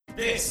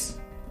This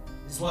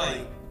is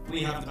why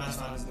we have the best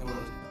fans in the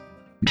world.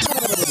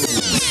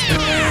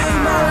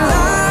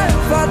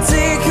 I'll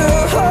take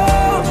her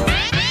home,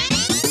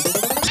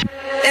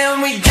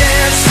 and we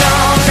dance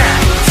all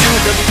night to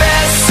the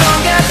best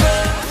song ever.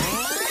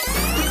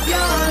 With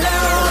your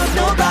love,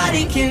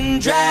 nobody can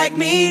drag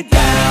me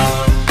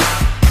down.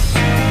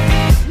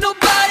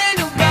 Nobody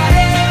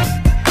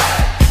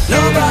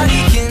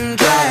can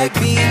drag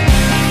me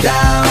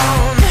down.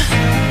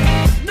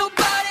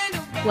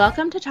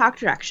 Welcome to Talk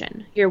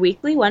Direction, your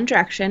weekly One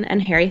Direction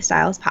and Harry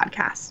Styles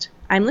podcast.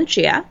 I'm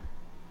Lucia.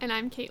 And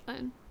I'm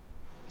Caitlin.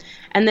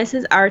 And this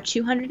is our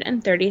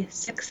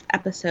 236th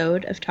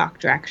episode of Talk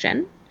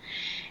Direction.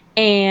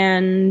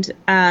 And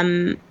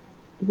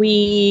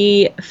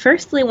we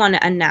firstly want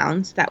to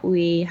announce that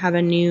we have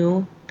a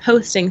new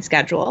posting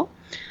schedule.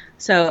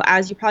 So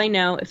as you probably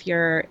know, if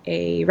you're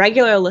a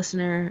regular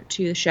listener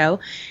to the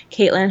show,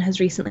 Caitlin has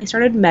recently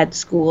started med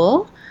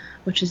school,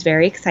 which is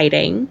very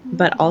exciting,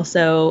 but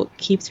also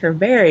keeps her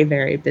very,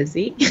 very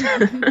busy.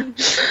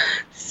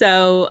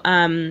 So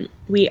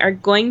we are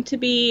going to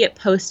be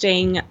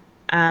posting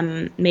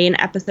main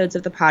episodes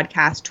of the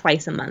podcast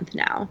twice a month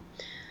now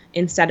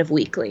instead of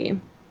weekly,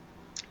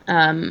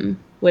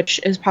 which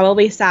is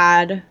probably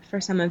sad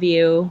for some of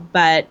you,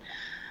 but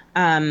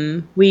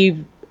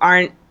we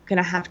aren't going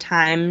to have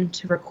time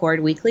to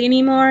record weekly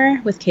anymore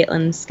with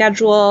Caitlin's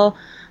schedule.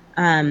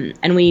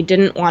 And we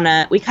didn't want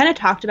to, we kind of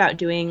talked about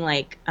doing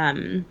like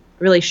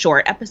really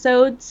short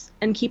episodes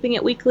and keeping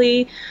it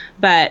weekly,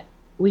 but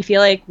we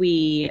feel like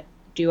we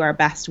do our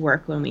best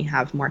work when we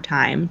have more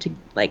time to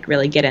like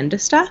really get into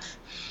stuff.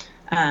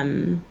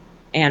 And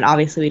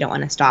obviously we don't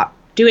want to stop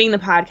doing the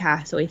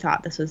podcast, so we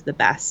thought this was the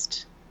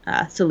best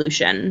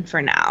solution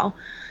for now.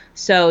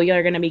 So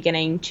you're going to be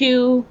getting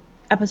 2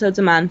 episodes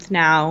a month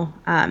now.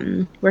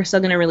 We're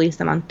still going to release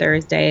them on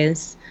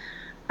Thursdays.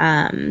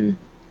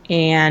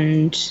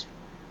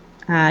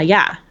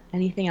 Yeah.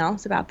 Anything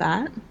else about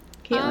that,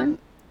 Caitlin?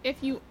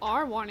 If you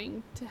are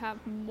wanting to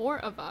have more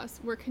of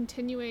us, we're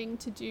continuing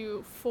to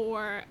do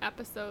 4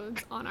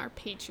 episodes on our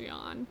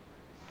Patreon.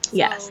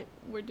 Yes. So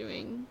we're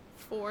doing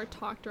 4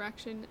 Talk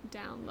Direction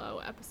Down Low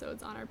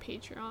episodes on our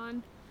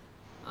Patreon.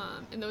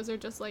 And those are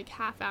just like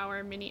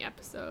half-hour mini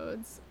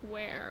episodes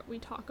where we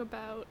talk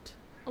about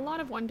a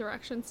lot of One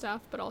Direction stuff,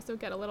 but also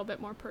get a little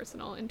bit more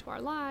personal into our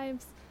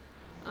lives.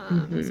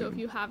 So if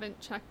you haven't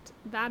checked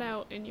that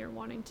out and you're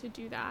wanting to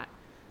do that,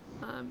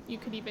 you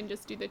could even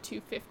just do the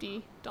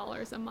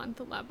 $250 a month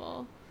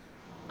level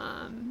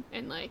and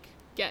like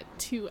get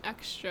 2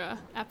 extra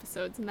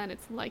episodes, and then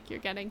it's like you're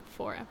getting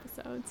 4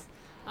 episodes,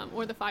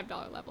 or the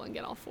 $5 level and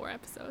get all 4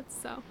 episodes.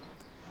 So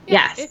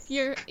yeah, yes, if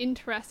you're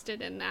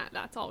interested in that,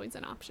 that's always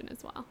an option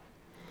as well.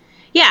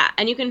 Yeah,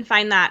 and you can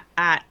find that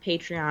at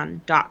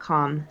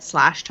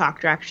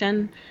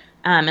patreon.com/talkdirection.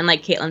 And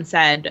like Caitlin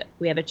said,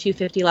 we have a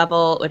 $250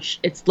 level, which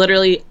it's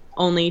literally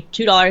only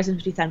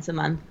 $2.50 a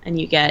month, and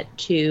you get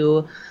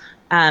 2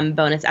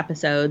 bonus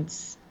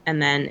episodes.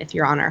 And then if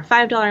you're on our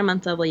 $5 a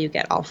month level, you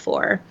get all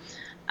 4.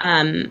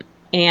 And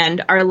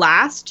our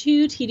last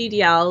 2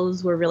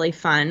 TDDLs were really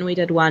fun. We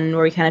did one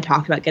where we kind of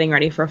talked about getting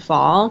ready for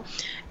fall.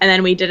 And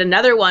then we did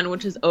another one,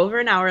 which is over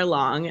an hour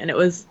long. And it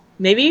was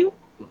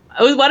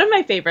one of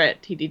my favorite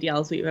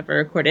TDDLs we've ever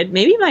recorded.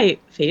 Maybe my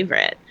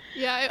favorite.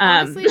 Yeah, it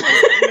honestly was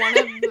one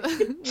of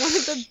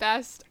the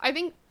best. I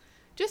think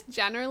just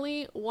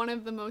generally one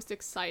of the most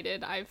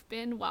excited I've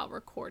been while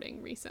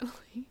recording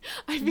recently.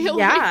 I feel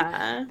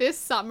like this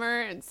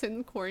summer and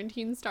since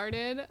quarantine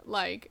started,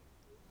 like,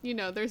 you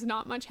know, there's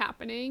not much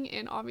happening,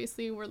 and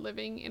obviously we're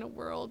living in a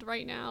world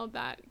right now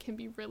that can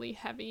be really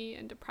heavy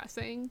and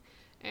depressing,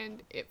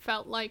 and it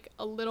felt like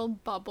a little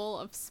bubble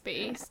of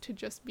space to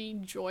just be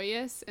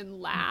joyous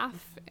and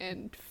laugh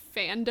and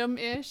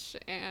fandom-ish,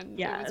 and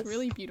it was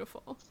really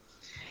beautiful.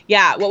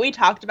 Yeah, what we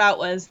talked about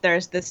was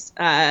there's this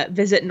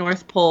Visit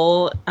North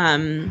Pole,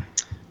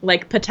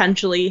 like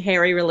potentially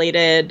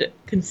Harry-related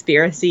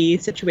conspiracy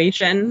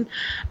situation,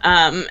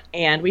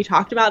 and we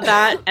talked about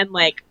that, and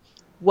like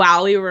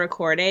while we were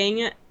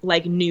recording,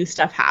 like new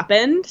stuff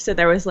happened. So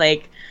there was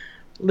like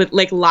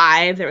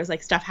live, there was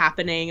like stuff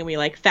happening, and we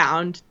like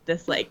found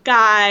this like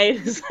guy.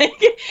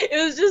 It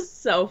was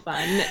just so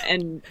fun,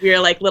 and we were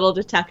like little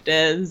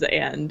detectives,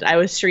 and I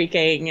was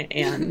shrieking,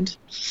 and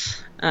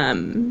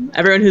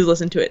everyone who's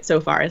listened to it so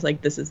far is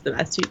like, this is the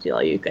best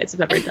TDL you guys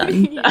have ever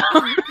done. So.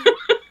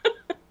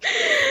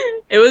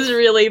 It was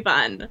really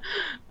fun.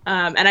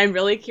 And I'm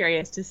really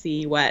curious to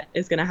see what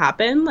is going to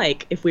happen,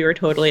 like if we were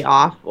totally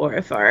off or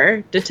if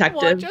our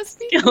detective just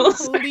be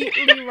skills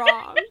completely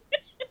wrong.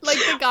 Like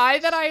the guy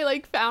that I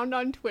like found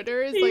on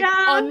Twitter is like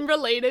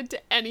unrelated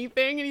to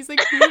anything, and he's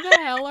like, who the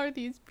hell are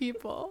these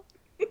people?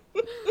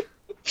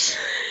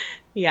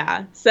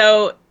 Yeah.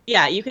 So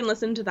yeah, you can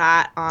listen to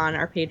that on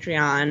our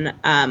Patreon,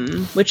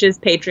 which is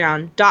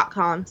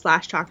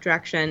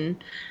patreon.com/talkdirection.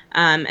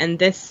 And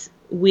this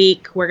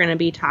week we're going to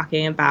be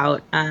talking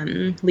about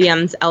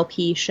Liam's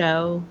LP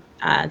show,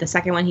 the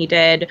second one he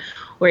did,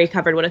 where he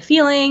covered What a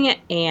Feeling,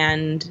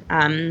 and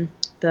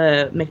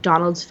the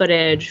McDonald's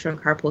footage from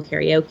Carpool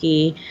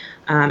Karaoke,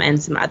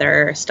 and some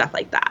other stuff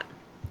like that.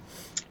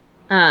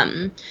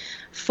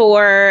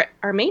 For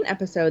our main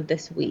episode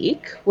this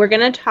week, we're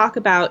going to talk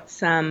about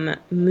some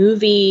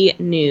movie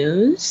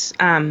news.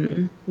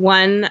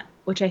 One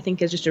which I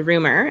think is just a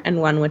rumor,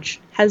 and one which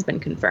has been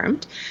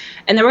confirmed.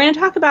 And then we're going to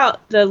talk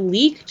about the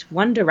leaked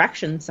One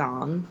Direction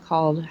song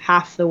called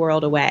Half the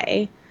World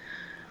Away.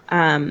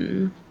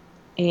 And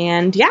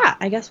yeah,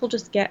 I guess we'll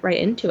just get right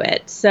into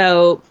it.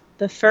 So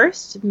the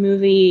first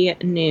movie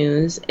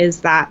news is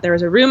that there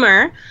was a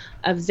rumor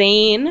of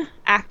Zayn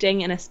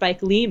acting in a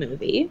Spike Lee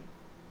movie.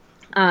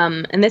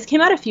 And this came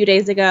out a few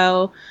days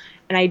ago,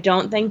 and I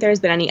don't think there's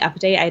been any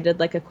update. I did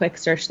like a quick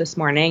search this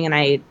morning, and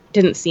I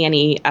didn't see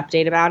any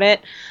update about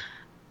it.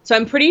 So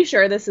I'm pretty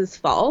sure this is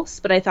false,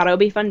 but I thought it would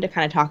be fun to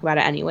kind of talk about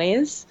it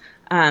anyways,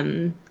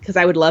 because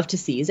I would love to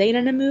see Zayn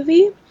in a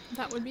movie.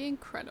 That would be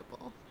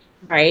incredible.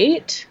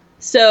 Right?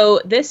 So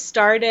this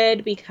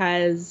started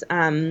because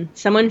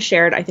someone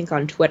shared, I think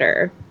on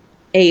Twitter,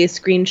 a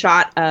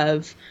screenshot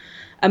of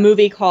a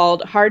movie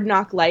called Hard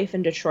Knock Life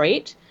in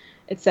Detroit.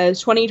 It says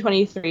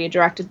 2023,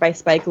 directed by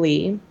Spike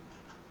Lee.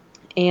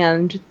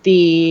 And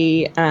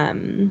the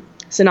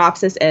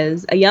synopsis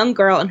is, a young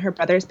girl and her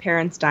brother's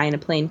parents die in a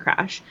plane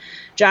crash.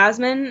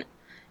 Jasmine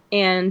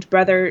and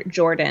brother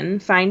Jordan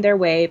find their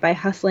way by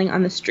hustling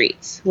on the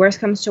streets. Worse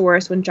comes to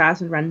worse when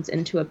Jasmine runs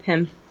into a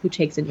pimp who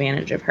takes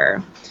advantage of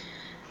her.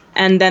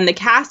 And then the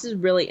cast is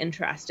really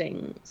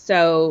interesting.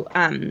 So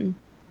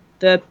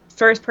the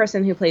first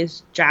person who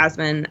plays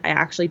Jasmine, I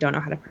actually don't know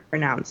how to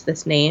pronounce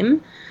this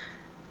name.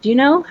 Do you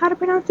know how to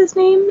pronounce this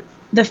name?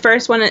 The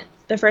first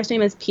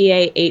name is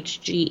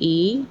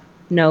Pahge,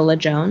 Nola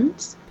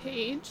Jones.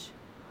 Paige?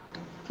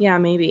 Yeah,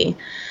 maybe.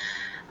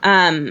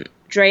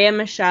 Drea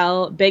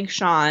Michelle, Big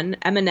Sean,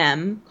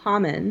 Eminem,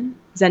 Common,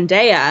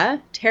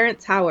 Zendaya,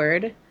 Terrence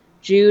Howard,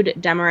 Jude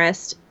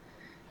Demarest,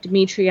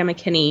 Demetria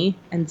McKinney,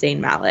 and Zayn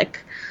Malik.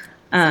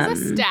 This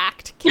is a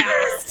stacked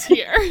cast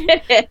here.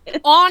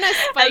 On a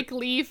Spike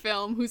Lee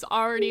film who's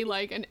already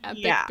like an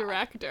epic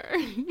director.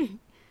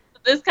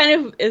 This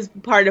kind of is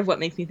part of what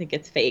makes me think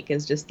it's fake,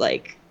 is just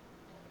like,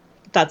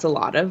 that's a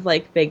lot of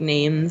like big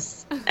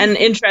names and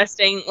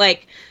interesting,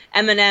 like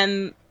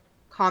Eminem,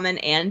 Common,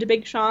 and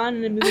Big Sean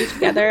in a movie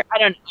together. I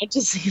don't know. It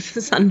just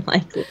seems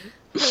unlikely.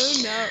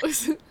 Who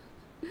knows?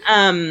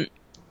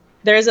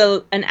 There's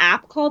an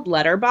app called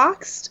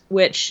Letterboxd,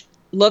 which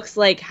looks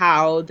like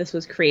how this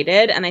was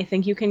created, and I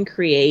think you can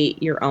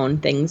create your own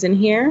things in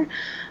here.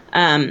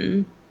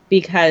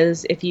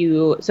 Because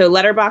so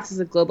Letterboxd is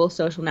a global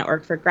social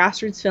network for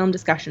grassroots film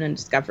discussion and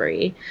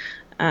discovery.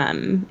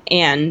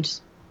 And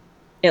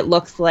it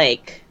looks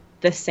like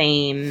the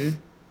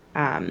same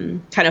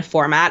kind of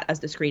format as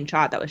the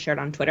screenshot that was shared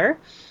on Twitter.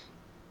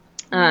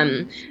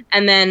 And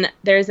then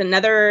there's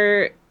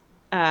another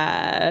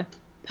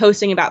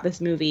posting about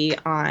this movie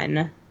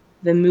on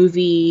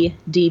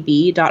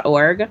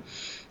themoviedb.org.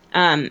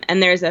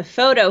 And there's a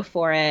photo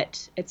for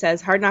it. It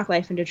says Hard Knock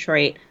Life in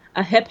Detroit,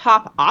 a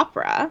hip-hop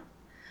opera.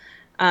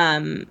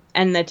 And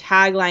the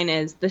tagline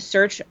is, the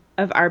search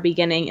of our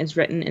beginning is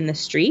written in the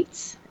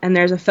streets. And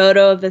there's a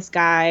photo of this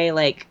guy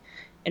like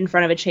in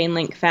front of a chain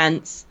link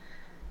fence.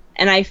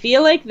 And I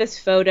feel like this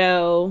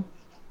photo,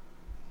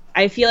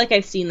 I've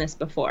seen this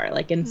before,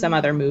 like in some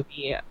other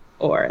movie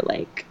or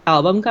like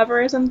album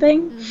cover or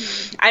something.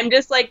 Mm-hmm. I'm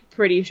just like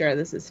pretty sure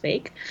this is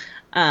fake.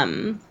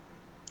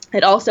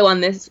 It also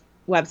on this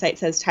website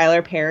says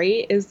Tyler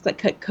Perry is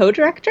like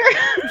co-director.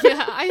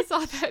 Yeah, I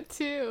saw that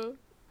too.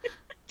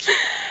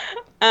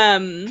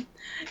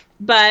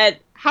 But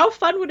how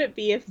fun would it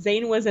be if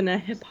Zayn was in a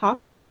hip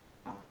hop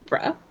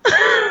opera?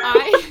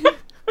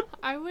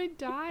 I would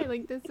die.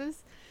 Like this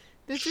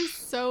is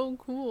so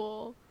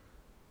cool.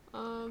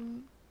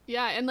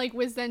 Yeah, and like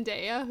with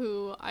Zendaya,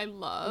 who I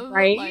love,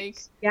 right?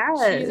 Like,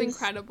 yes, she's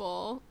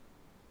incredible.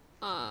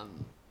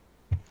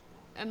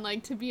 And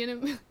like to be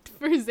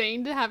for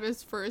Zayn to have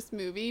his first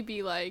movie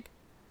be like,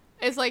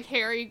 it's like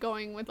Harry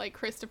going with like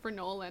Christopher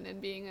Nolan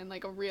and being in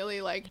like a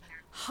really like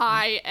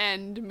high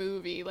end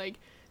movie. Like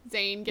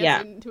Zayn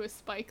gets into a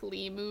Spike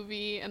Lee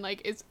movie and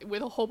like it's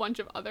with a whole bunch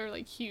of other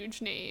like huge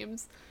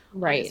names.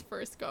 Right. On his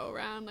first go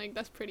around. Like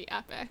that's pretty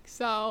epic.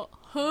 So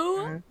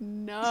who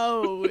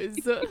knows?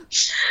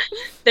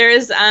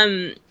 There's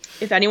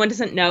if anyone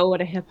doesn't know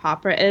what a hip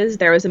opera is,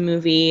 there was a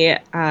movie,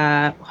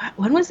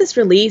 when was this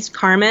released?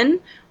 Carmen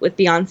with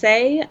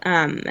Beyonce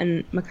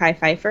and Mekhi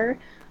Phifer,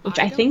 which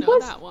I think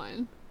was that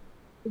one.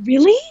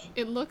 Really?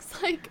 It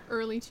looks like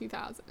early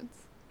 2000s.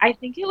 I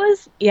think it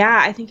was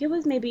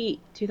maybe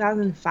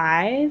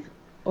 2005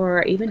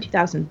 or even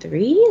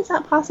 2003. Is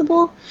that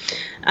possible?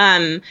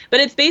 But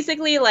it's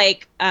basically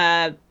like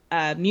a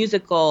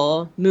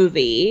musical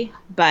movie,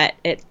 but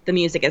the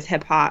music is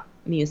hip hop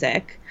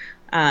music.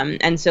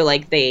 And so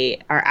like they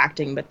are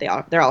acting, but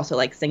they're also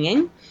like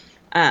singing.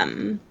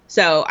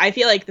 So I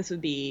feel like this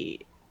would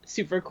be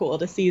super cool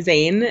to see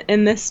Zayn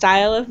in this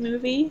style of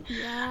movie.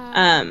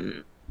 Yeah.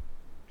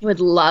 Would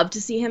love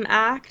to see him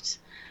act.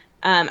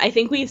 I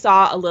think we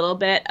saw a little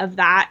bit of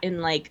that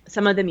in like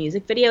some of the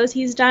music videos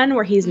he's done,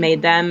 where he's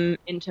made them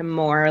into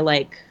more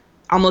like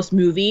almost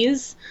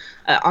movies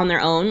on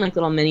their own, like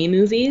little mini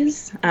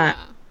movies,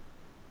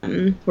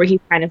 where he's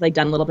kind of like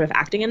done a little bit of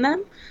acting in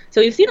them.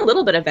 So we've seen a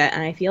little bit of it,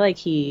 and I feel like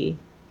he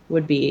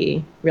would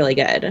be really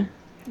good.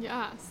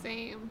 Yeah,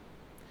 same.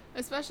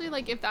 Especially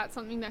like if that's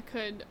something that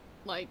could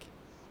like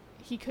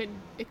he could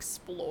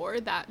explore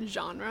that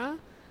genre.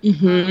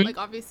 Like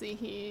obviously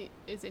he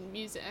is in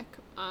music,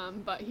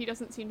 but he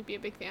doesn't seem to be a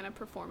big fan of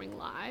performing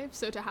live.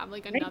 So to have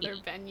like another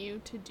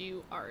venue to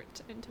do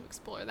art and to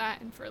explore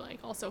that, and for like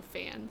also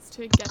fans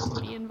to get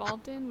to be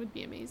involved in, would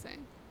be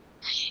amazing.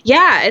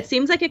 Yeah, it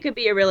seems like it could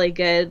be a really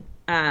good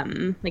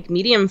like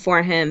medium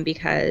for him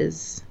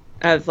because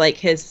of like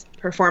his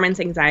performance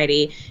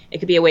anxiety. It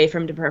could be a way for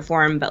him to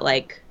perform, but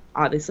like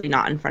obviously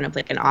not in front of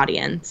like an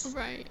audience,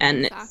 right?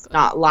 And exactly. It's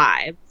not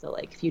live, so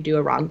like if you do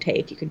a wrong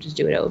take, you could just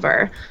do it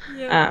over.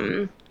 Yeah.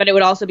 But it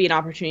would also be an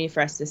opportunity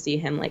for us to see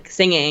him like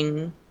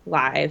singing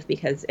live,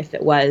 because if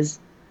it was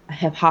a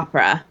hip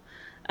opera,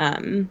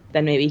 then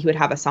maybe he would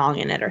have a song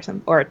in it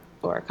or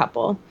a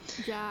couple.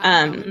 Yeah,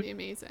 that would be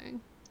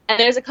amazing. And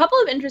there's a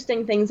couple of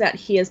interesting things that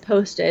he has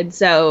posted.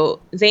 So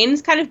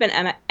Zayn's kind of been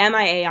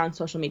MIA on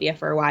social media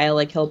for a while.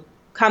 Like he'll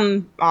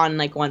come on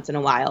like once in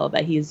a while,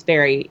 but he's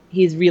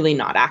really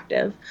not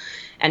active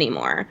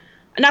anymore.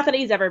 Not that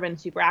he's ever been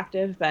super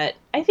active, but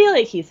I feel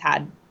like he's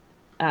had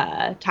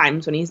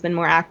times when he's been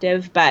more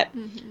active. But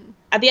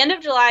at the end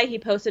of July, he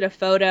posted a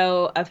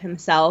photo of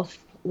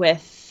himself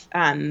with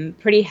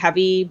pretty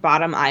heavy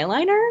bottom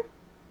eyeliner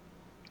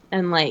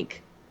and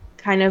like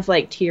kind of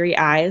like teary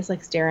eyes,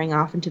 like staring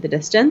off into the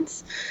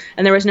distance.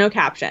 And there was no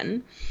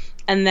caption.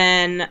 And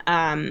then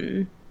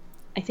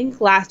I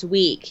think last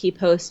week he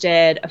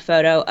posted a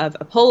photo of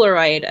a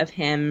Polaroid of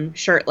him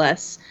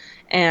shirtless,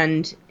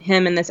 and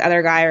him and this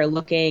other guy are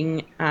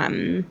looking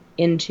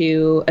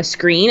into a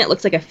screen. It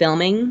looks like a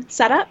filming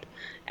setup,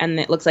 and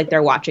it looks like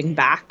they're watching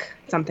back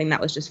something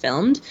that was just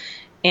filmed.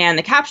 And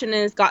the caption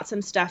is, "Got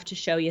some stuff to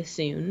show you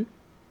soon."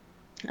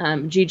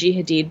 Gigi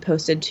Hadid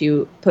posted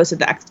the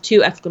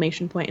 2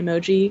 exclamation point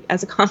emoji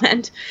as a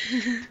comment.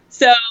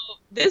 So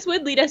this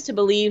would lead us to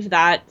believe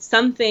that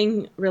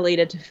something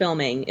related to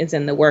filming is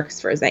in the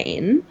works for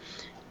Zayn.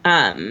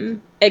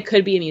 It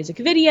could be a music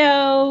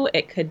video.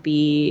 It could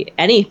be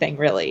anything,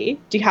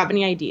 really. Do you have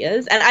any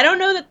ideas? And I don't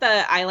know that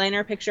the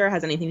eyeliner picture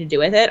has anything to do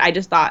with it. I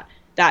just thought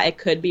that it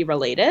could be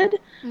related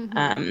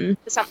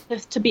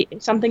to be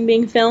something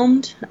being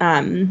filmed,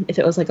 if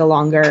it was like a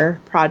longer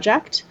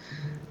project.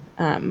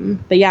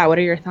 But yeah, what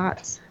are your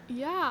thoughts?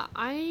 Yeah,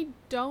 I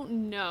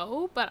don't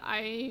know, but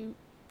I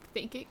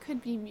think it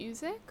could be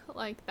music.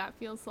 Like that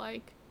feels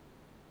like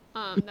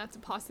that's a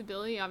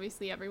possibility.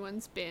 Obviously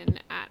everyone's been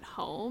at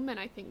home, and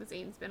I think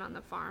Zayn's been on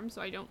the farm,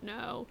 so I don't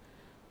know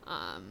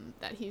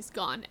that he's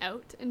gone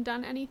out and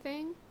done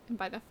anything. And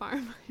by the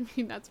farm, I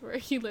mean that's where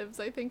he lives,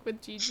 I think, with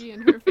Gigi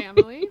and her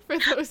family, for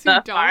those who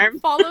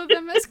don't follow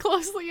them as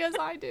closely as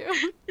I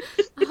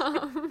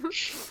do.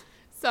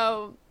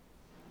 So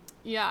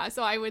yeah,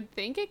 so I would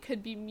think it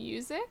could be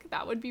music.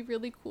 That would be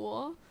really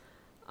cool.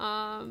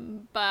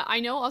 But I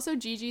know also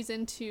Gigi's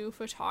into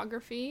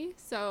photography,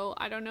 so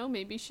I don't know,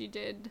 maybe she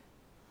did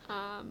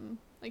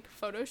like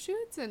photo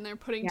shoots and they're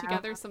putting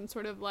together some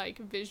sort of like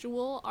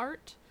visual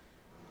art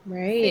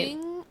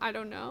thing. I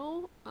don't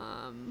know.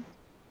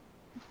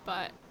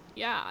 But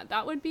yeah,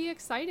 that would be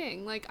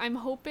exciting. Like I'm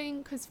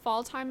hoping, because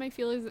fall time I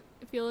feel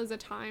is a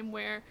time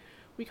where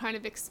we kind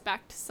of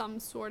expect some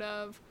sort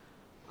of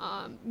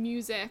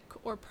music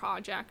or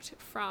project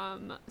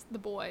from the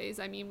boys.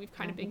 I mean, we've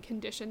kind of been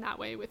conditioned that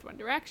way with One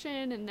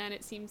Direction, and then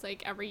it seems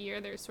like every year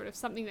there's sort of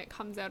something that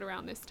comes out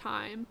around this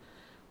time.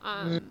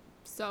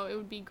 So it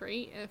would be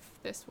great if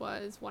this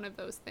was one of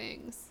those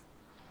things.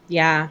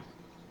 Yeah,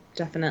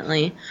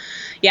 definitely.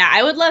 Yeah,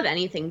 I would love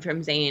anything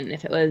from Zayn.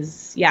 If it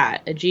was,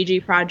 a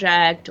Gigi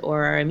project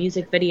or a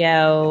music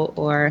video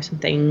or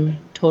something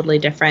totally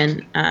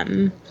different,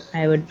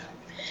 I would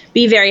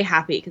be very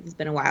happy, because it's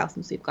been a while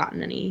since we've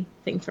gotten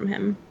anything from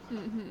him.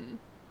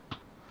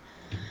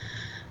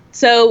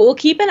 So we'll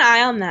keep an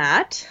eye on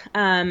that.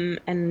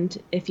 And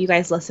if you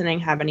guys listening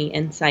have any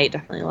insight,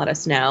 definitely let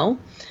us know.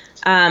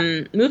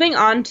 Moving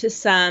on to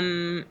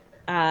some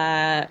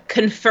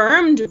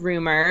confirmed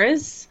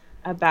rumors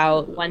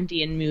about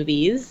 1D in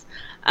movies.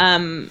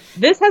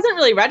 This hasn't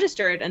really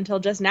registered until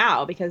just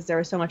now, because there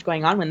was so much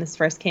going on when this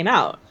first came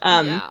out.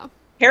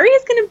 Harry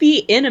is going to be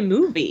in a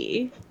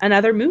movie,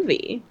 another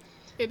movie.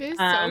 It is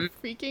so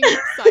freaking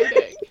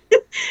exciting.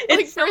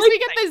 Like, first we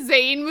get the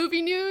Zayn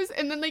movie news,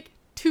 and then, like,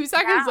 2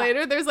 seconds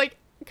later, there's, like,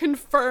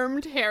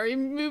 confirmed Harry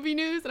movie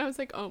news, and I was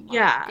like, oh my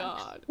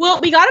god. Well,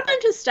 we got a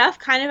bunch of stuff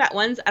kind of at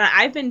once, and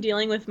I've been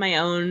dealing with my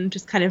own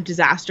just kind of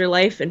disaster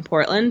life in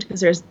Portland because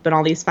there's been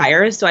all these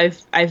fires, so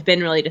I've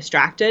been really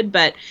distracted.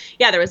 But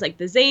yeah, there was like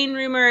the Zayn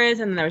rumors,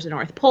 and then there was the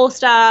North Pole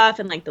stuff,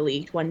 and like the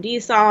leaked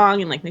 1D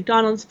song, and like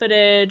McDonald's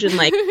footage, and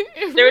like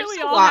there was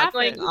a lot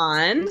going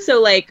on.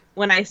 So like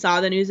when I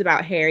saw the news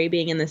about Harry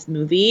being in this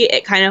movie,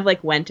 it kind of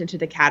like went into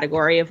the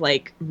category of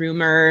like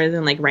rumors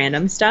and like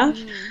random stuff,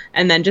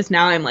 and then just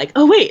now I'm like,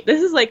 oh wait,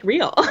 this is like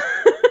real.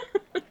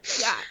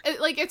 Yeah,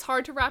 it's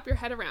hard to wrap your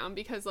head around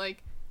because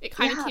like it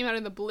kind of came out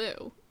of the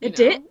blue. It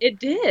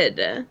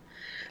did.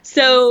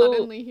 So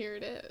suddenly here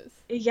it is.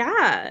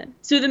 Yeah.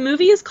 So the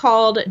movie is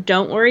called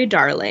Don't Worry,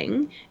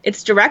 Darling.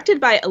 It's directed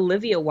by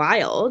Olivia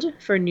Wilde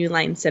for New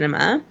Line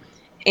Cinema,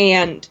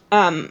 and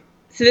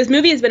so this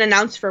movie has been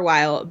announced for a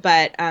while,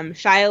 but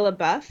Shia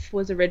LaBeouf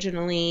was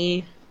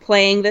originally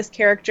playing this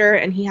character,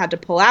 and he had to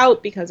pull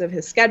out because of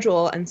his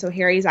schedule, and so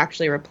Harry's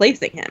actually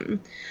replacing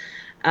him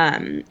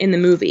in the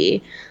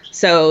movie.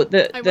 So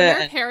I wonder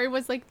if Harry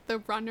was like the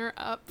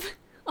runner-up.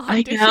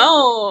 Audition. I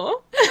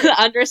know. The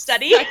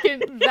understudy.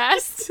 Second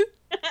best.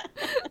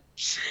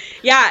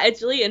 Yeah,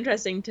 it's really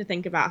interesting to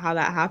think about how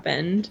that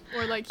happened.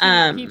 Or like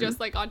he just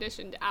like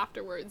auditioned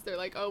afterwards. They're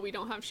like, oh, we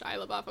don't have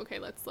Shia LaBeouf. Okay,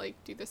 let's like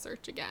do the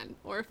search again.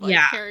 Or if like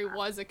Harry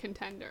was a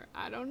contender.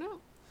 I don't know.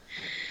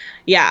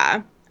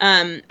 Yeah.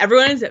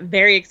 Everyone is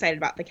very excited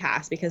about the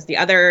cast because the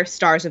other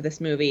stars of this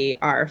movie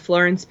are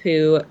Florence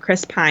Pugh,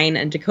 Chris Pine,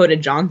 and Dakota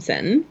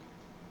Johnson.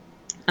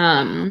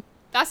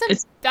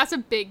 That's a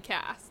big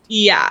cast.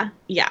 Yeah.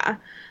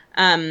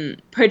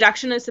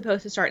 Production is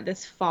supposed to start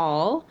this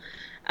fall,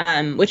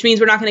 which means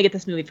we're not going to get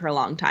this movie for a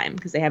long time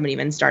because they haven't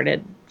even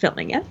started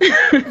filming it.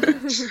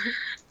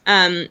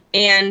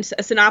 And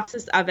a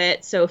synopsis of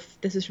it. So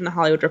this is from the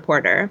Hollywood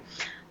Reporter.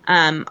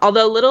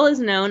 Although little is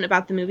known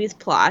about the movie's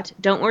plot,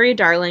 Don't Worry,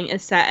 Darling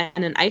is set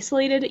in an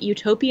isolated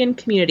utopian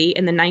community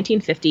in the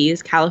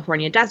 1950s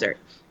California desert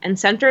and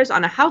centers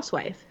on a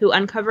housewife who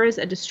uncovers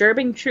a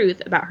disturbing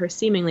truth about her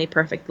seemingly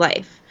perfect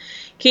life.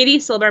 Katie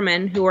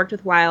Silberman, who worked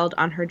with Wilde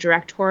on her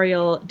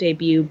directorial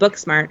debut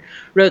Booksmart,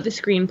 wrote the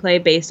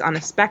screenplay based on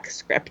a spec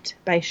script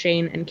by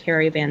Shane and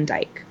Carrie Van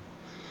Dyke.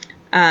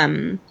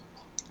 And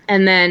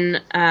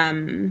then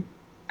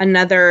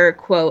another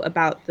quote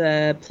about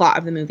the plot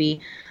of the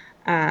movie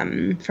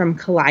from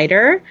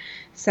Collider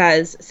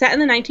says, set in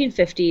the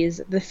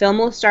 1950s, the film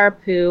will star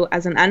Pugh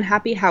as an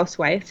unhappy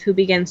housewife who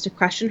begins to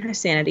question her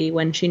sanity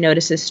when she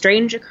notices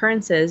strange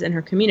occurrences in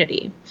her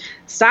community.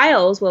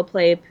 Stiles will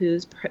play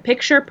Pugh's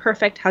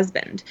picture-perfect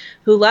husband,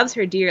 who loves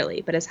her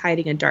dearly but is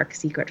hiding a dark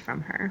secret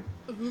from her.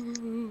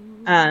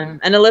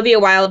 And Olivia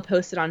Wilde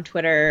posted on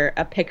Twitter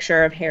a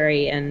picture of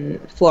Harry and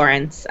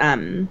Florence,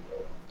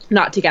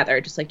 not together,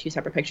 just like two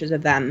separate pictures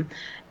of them,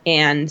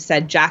 and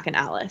said Jack and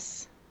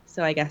Alice.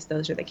 So I guess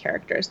those are the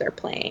characters they're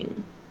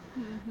playing.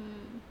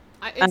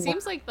 It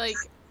seems like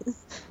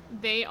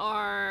they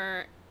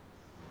are,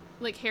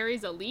 like,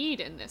 Harry's a lead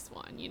in this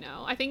one, you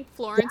know? I think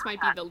Florence might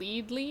be the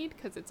lead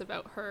because it's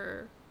about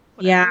her,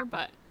 whatever,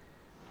 but,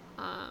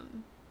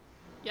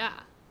 yeah.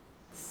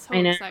 So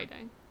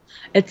exciting.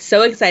 It's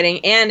so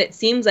exciting, and it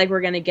seems like we're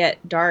going to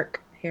get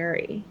dark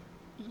Harry.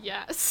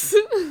 Yes.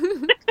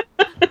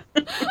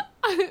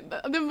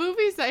 The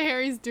movies that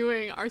Harry's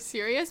doing are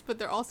serious, but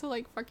they're also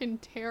like fucking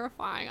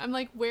terrifying. I'm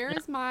like, where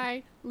is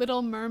my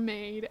Little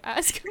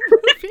Mermaid-esque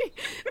movie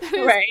that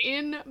is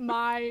in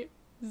my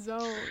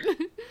zone?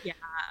 Yeah.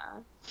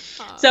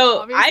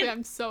 So obviously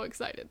I'm so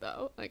excited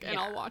though. Like, and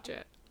I'll watch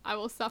it. I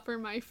will suffer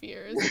my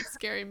fears of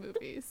scary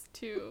movies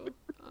to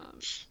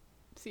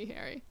see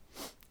Harry.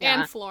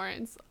 And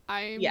Florence.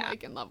 I'm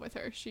like in love with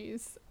her.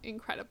 She's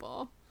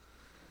incredible.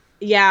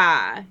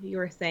 Yeah, you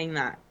were saying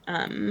that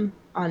on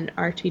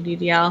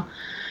RTDDL.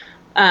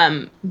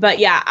 But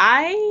yeah,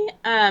 I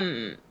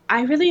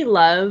really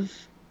love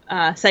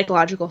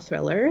psychological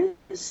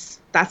thrillers.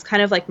 That's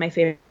kind of like my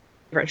favorite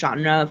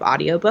genre of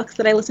audiobooks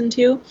that I listen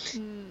to.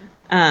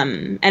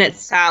 And it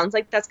sounds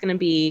like that's going to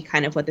be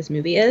kind of what this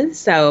movie is.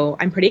 So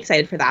I'm pretty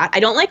excited for that. I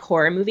don't like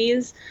horror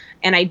movies,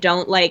 and I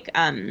don't like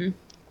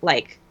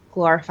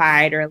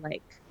glorified or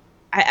like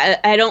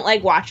I don't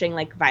like watching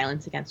like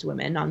violence against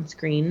women on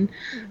screen.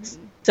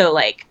 Mm-hmm. So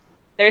like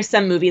there's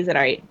some movies that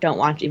I don't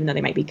watch even though they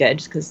might be good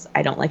just because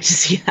I don't like to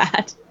see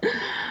that.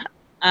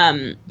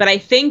 But I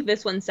think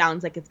this one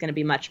sounds like it's going to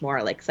be much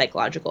more like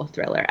psychological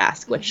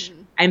thriller-esque, which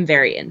I'm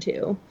very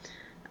into.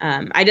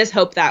 I just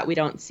hope that we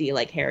don't see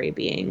like Harry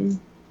being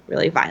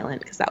really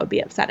violent because that would be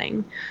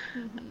upsetting.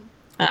 Mm-hmm.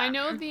 I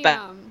know the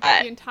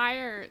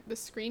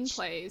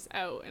screenplay is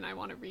out and I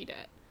want to read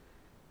it.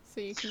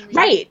 So you can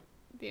read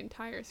the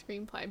entire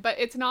screenplay, but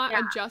it's not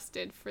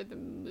adjusted for the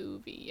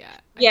movie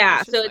yet. I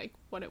think it's just like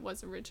what it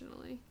was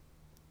originally.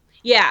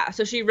 Yeah,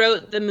 so she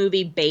wrote the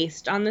movie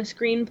based on the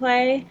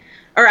screenplay,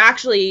 or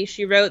actually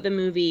she wrote the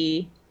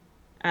movie.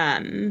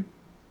 The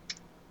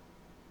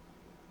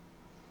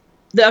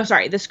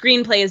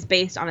screenplay is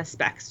based on a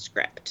spec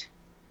script.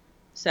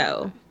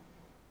 So,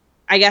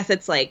 I guess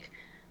it's like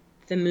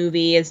the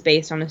movie is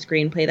based on a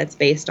screenplay that's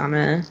based on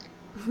a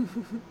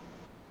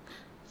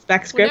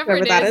spec script,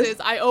 Whatever whatever that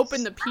is I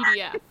opened the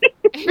PDF,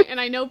 and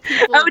I know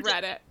people have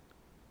read it.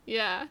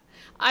 Yeah,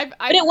 I've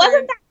But it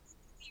wasn't that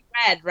we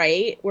read,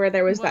 right? Where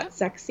there was that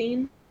sex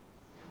scene.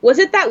 Was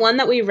it that one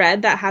that we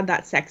read that had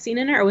that sex scene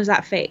in it, or was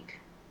that fake?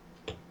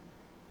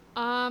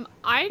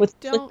 I With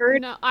don't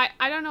Clifford? know.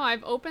 I don't know.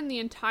 I've opened the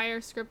entire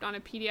script on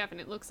a PDF,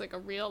 and it looks like a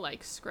real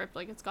like script,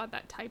 like it's got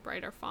that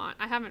typewriter font.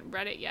 I haven't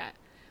read it yet,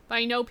 but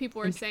I know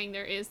people are saying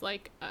there is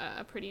like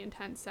a pretty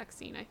intense sex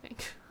scene, I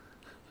think.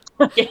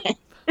 Okay.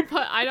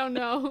 But I don't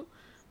know.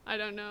 I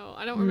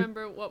don't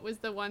remember what was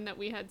the one that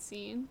we had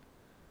seen.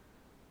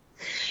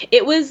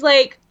 It was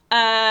like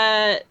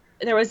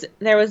it was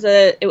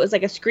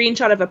like a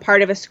screenshot of a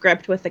part of a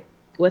script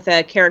with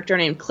a character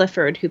named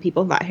Clifford who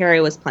people thought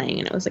Harry was playing,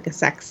 and it was like a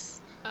sex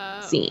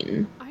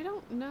scene. I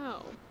don't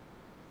know.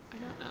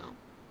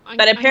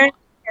 But apparently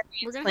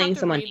we're gonna playing have to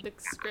someone read the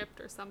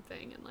script or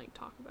something and like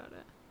talk about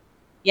it.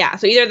 Yeah,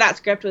 so either that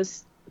script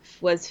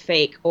was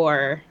fake,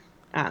 or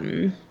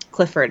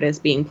Clifford is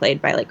being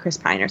played by like Chris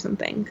Pine or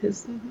something,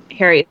 because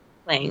Harry's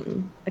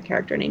playing a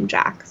character named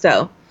Jack.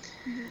 So,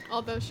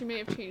 Although she may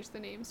have changed the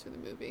names for the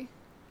movie.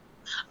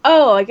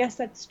 oh, I guess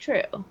that's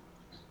true.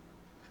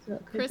 So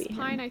it could Chris be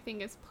Pine, him. I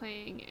think, is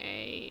playing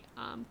a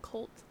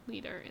cult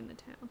leader in the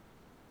town.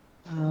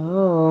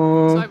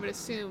 Oh. So I would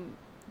assume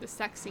the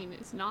sex scene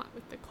is not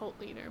with the cult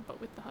leader, but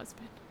with the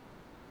husband.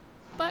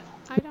 But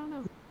I don't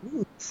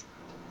know.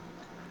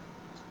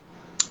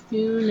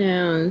 Who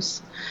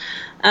knows?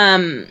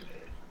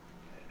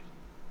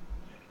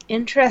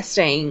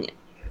 Interesting,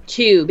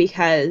 too,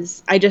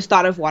 because I just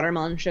thought of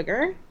Watermelon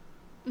Sugar.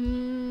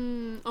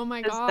 Oh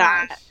my Does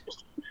gosh. that-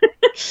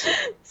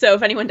 So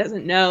if anyone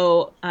doesn't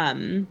know,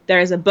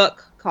 there's a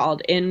book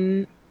called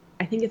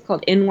I think it's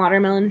called In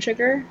Watermelon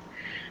Sugar.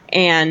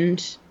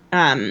 And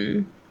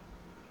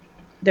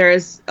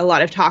there's a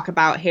lot of talk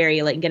about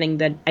Harry like getting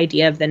the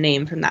idea of the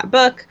name from that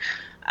book.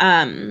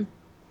 And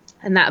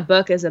that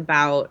book is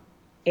about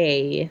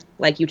a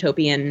like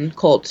utopian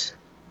cult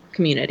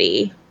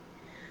community.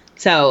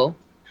 So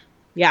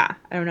yeah,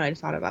 I don't know, I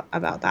just thought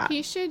about that.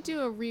 He should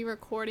do a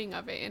re-recording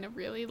of it in a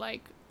really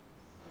like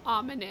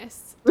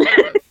ominous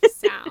type of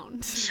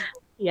sound.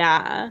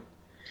 Yeah.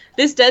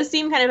 This does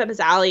seem kind of up his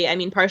alley. I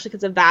mean, partially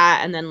because of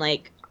that, and then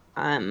like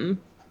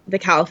the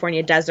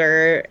California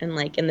desert and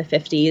like in the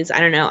 50s. I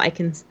don't know. I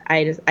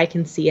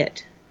can see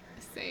it.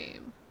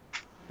 Same.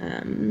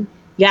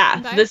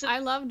 Yeah. And So I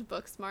loved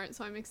Booksmart,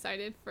 so I'm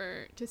excited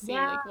to see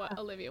like what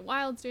Olivia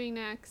Wilde's doing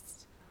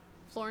next.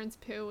 Florence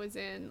Pugh was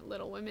in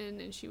Little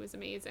Women and she was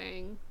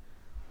amazing.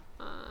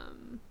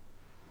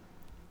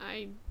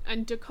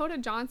 And Dakota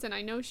Johnson,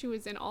 I know she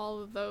was in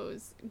all of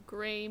those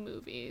Grey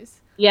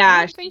movies. Yeah.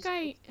 I don't think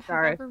I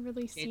have ever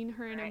really seen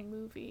her in a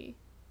movie.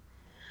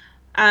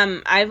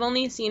 I've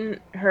only seen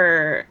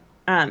her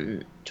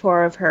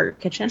tour of her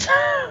kitchen.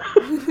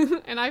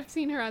 And I've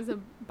seen her as a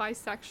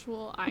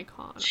bisexual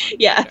icon.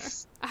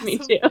 Yes, Twitter, me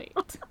as of too.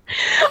 late.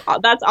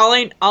 That's all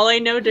I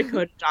know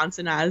Dakota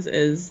Johnson as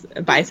is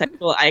a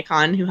bisexual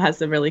icon who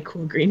has a really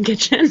cool green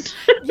kitchen.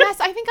 Yes,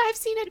 I think I've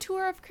seen a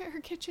tour of her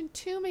kitchen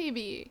too,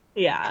 maybe.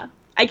 Yeah.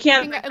 I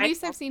can't. At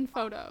least I've seen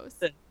photos.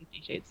 The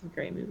 50 Shades of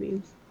Grey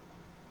movies.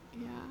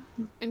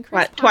 Yeah. And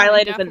Chris Pine,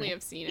 Twilight I is definitely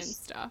have seen and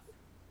stuff.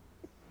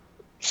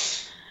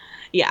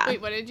 Yeah.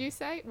 Wait, what did you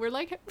say? We're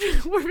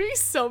being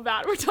so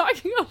bad. We're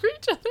talking over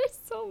each other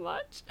so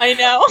much. I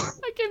know.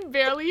 I can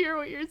barely hear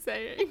what you're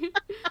saying.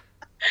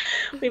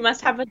 We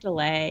must have a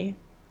delay.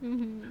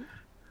 Mm-hmm.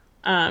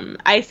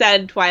 I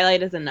said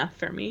Twilight is enough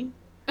for me.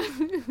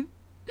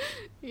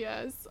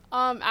 Yes.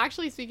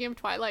 Actually, speaking of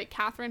Twilight,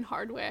 Catherine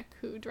Hardwicke,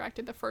 who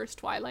directed the first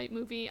Twilight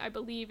movie, I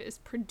believe is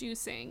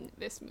producing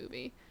this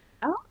movie.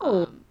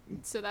 Oh.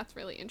 So that's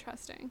really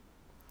interesting.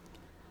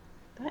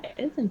 That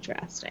is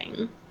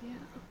interesting. Yeah.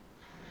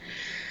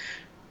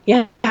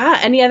 Yeah.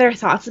 Any other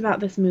thoughts about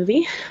this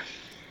movie?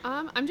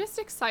 I'm just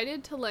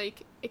excited to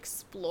like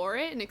explore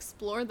it and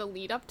explore the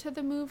lead up to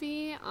the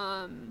movie.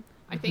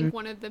 I think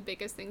one of the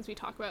biggest things we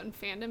talk about in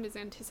fandom is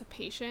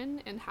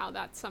anticipation and how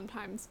that's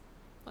sometimes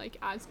like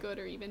as good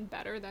or even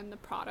better than the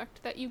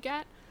product that you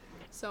get.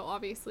 So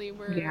obviously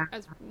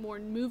as more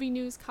movie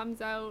news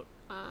comes out,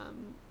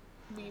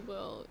 we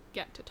will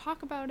get to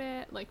talk about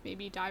it, like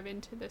maybe dive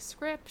into the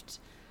script,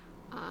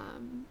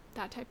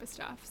 that type of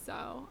stuff.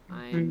 So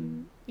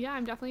I'm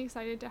definitely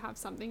excited to have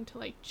something to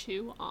like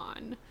chew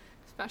on,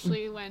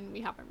 especially when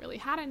we haven't really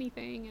had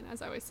anything. And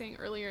as I was saying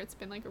earlier, it's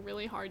been like a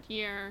really hard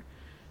year.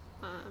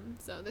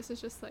 So this is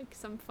just like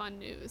some fun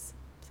news.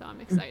 So I'm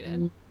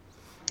excited.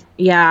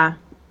 Yeah,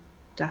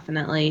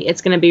 definitely.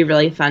 It's going to be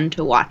really fun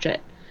to watch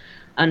it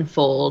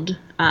unfold,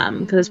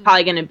 because it's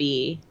probably going to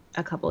be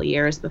a couple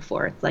years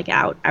before it's like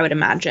out, I would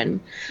imagine.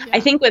 Yeah. I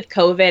think with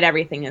COVID,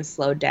 everything has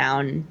slowed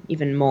down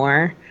even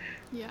more.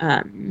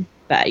 Yeah.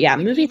 But yeah,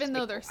 like, movies even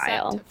though take they're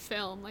a while. set to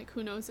film, like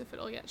who knows if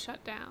it'll get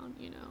shut down,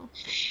 you know?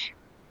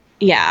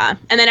 Yeah,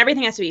 and then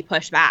everything has to be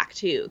pushed back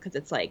too, because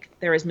it's like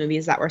there was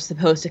movies that were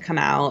supposed to come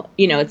out.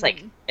 You know, it's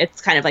like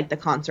it's kind of like the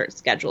concert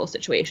schedule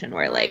situation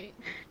where like,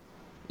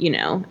 you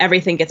know,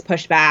 everything gets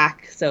pushed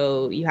back,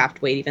 so you have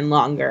to wait even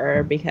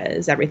longer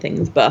because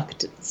everything's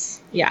booked.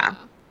 Yeah.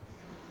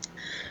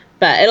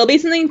 But it'll be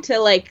something to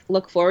like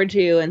look forward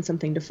to and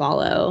something to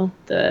follow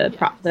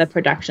the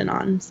production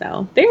on.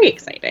 So very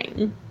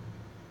exciting.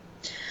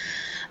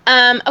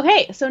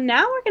 Okay, so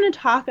now we're going to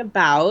talk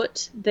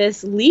about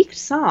this leaked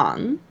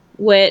song,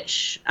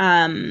 which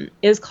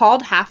is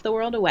called Half the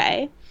World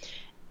Away.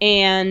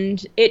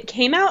 And it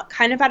came out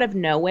kind of out of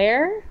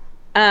nowhere.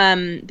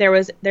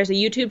 There's a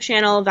YouTube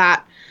channel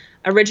that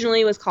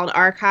originally was called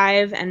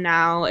Archive, and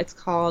now it's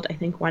called, I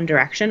think, One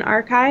Direction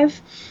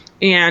Archive.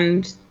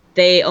 And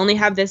they only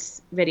have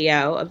this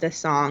video of this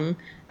song,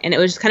 and it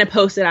was just kind of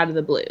posted out of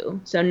the blue.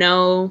 So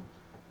no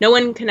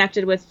one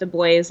connected with the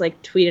boys,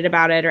 like tweeted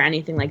about it or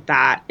anything like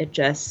that.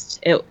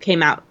 It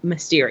came out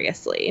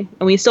mysteriously,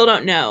 and we still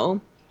don't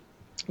know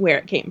where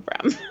it came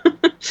from.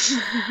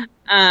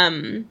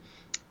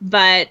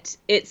 But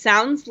it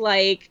sounds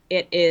like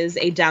it is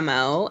a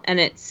demo,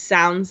 and it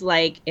sounds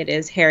like it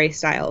is Harry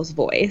Styles'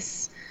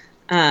 voice.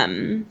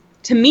 To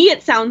me,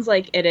 it sounds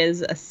like it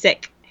is a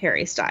sick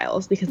Harry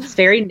Styles, because it's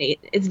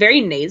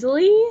very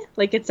nasally.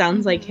 Like it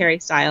sounds like Harry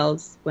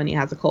Styles when he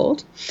has a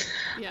cold.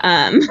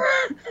 Yeah.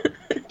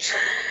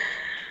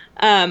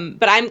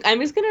 But I'm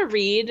just gonna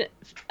read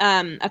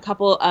a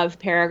couple of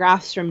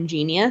paragraphs from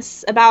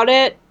Genius about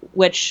it,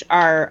 which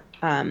are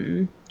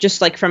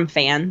just like from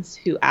fans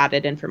who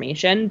added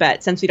information.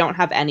 But since we don't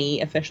have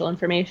any official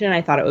information,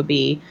 I thought it would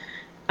be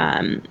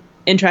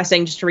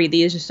interesting just to read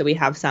these, just so we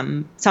have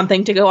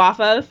something to go off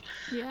of.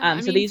 Yeah,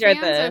 so these are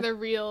the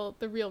real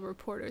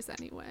reporters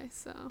anyway.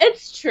 So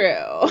it's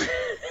true.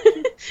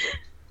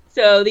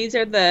 So these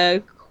are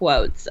the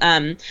quotes.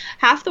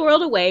 Half the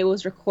World Away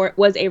was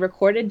a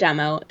recorded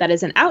demo that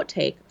is an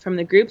outtake from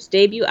the group's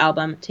debut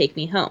album, Take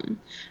Me Home.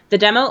 The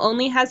demo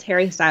only has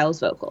Harry Styles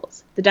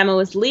vocals. The demo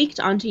was leaked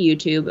onto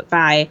YouTube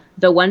by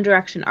the One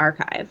Direction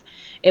Archive.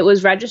 It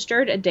was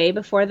registered a day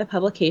before the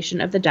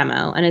publication of the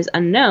demo and is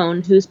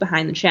unknown who's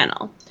behind the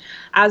channel.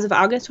 As of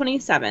August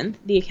 27th,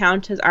 the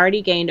account has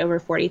already gained over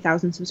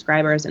 40,000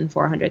 subscribers and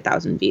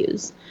 400,000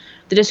 views.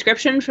 The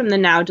description from the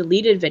now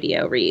deleted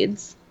video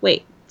reads,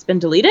 wait, it's been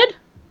deleted?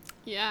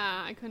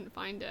 Yeah, I couldn't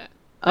find it.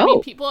 Oh. I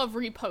mean, people have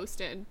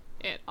reposted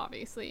it,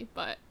 obviously,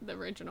 but the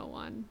original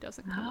one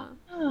doesn't come up.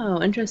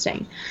 Oh,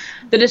 interesting.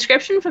 The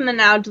description from the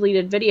now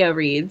deleted video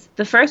reads,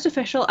 the first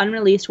official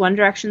unreleased One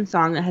Direction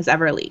song that has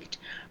ever leaked.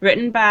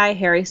 Written by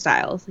Harry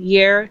Styles.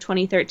 Year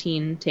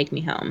 2013, Take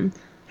Me Home.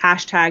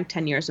 Hashtag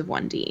 10 years of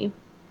 1D.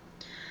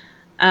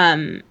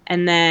 And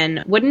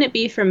then, wouldn't it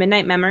be for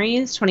Midnight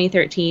Memories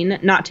 2013,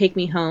 not Take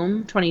Me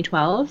Home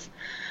 2012?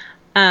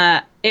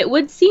 It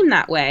would seem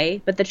that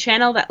way, but the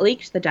channel that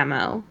leaked the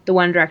demo, the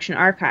One Direction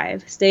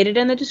Archive, stated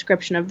in the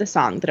description of the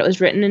song that it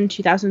was written in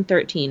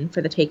 2013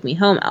 for the Take Me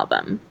Home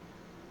album.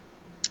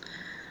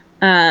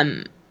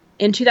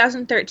 In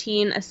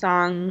 2013, a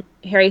song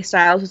Harry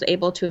Styles was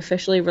able to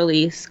officially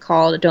release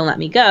called Don't Let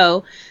Me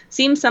Go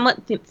seems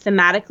somewhat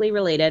thematically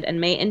related and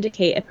may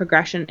indicate a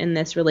progression in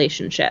this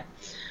relationship,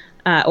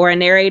 or a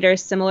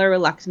narrator's similar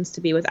reluctance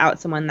to be without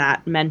someone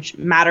that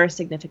matters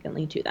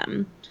significantly to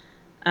them.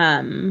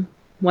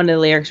 One of the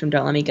lyrics from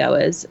Don't Let Me Go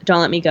is, don't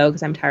let me go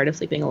because I'm tired of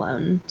sleeping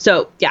alone.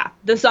 So, yeah,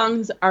 the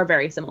songs are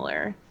very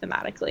similar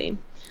thematically.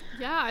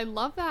 Yeah, I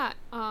love that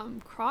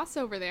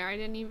crossover there. I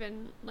didn't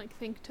even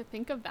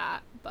think of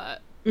that,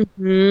 but...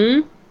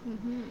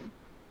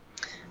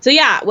 So,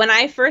 yeah, when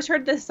I first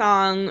heard this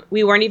song,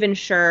 we weren't even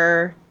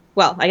sure...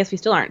 Well, I guess we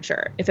still aren't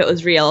sure if it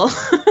was real.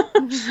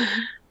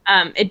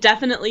 It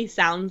definitely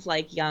sounds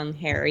like young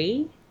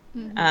Harry.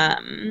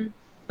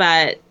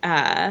 But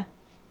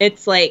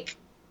it's like...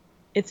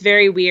 It's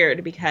very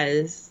weird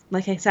because,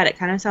 like I said, it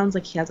kind of sounds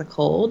like he has a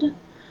cold.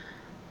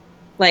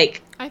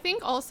 Like, I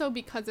think also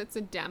because it's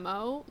a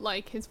demo,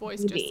 like his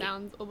voice just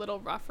sounds a little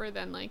rougher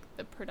than like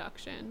the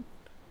production.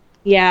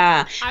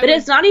 Yeah, but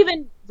it's not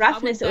even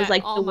roughness. It was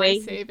like the way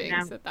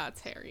savings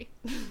that's Harry.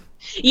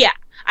 Yeah,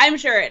 I'm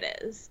sure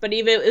it is. But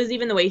it was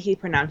even the way he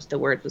pronounced the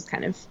word was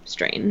kind of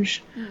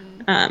strange.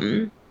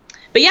 But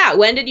yeah,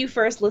 when did you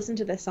first listen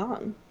to this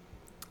song?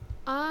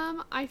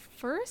 I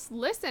first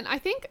listened. I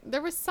think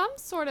there was some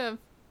sort of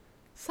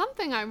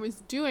something I was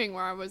doing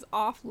where I was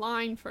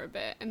offline for a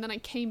bit, and then I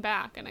came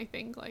back, and I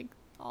think like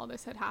all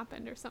this had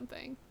happened or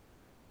something.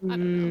 I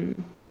don't know.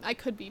 I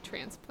could be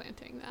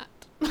transplanting that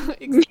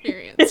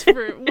experience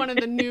for one of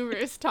the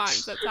numerous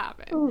times that's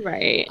happened.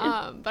 Right.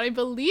 But I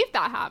believe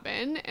that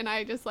happened, and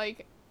I just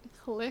like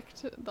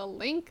clicked the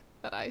link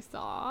that I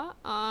saw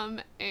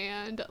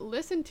and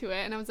listened to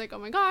it, and I was like, oh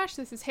my gosh,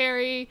 this is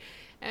Harry.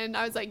 And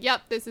I was like,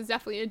 yep, this is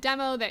definitely a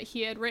demo that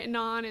he had written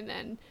on. And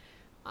then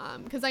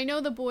because I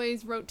know the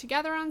boys wrote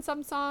together on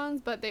some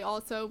songs, but they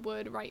also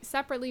would write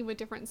separately with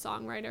different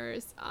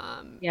songwriters.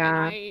 And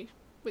I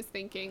was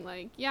thinking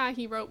like, yeah,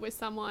 he wrote with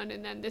someone,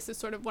 and then this is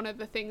sort of one of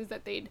the things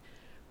that they'd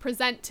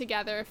present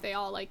together if they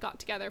all like got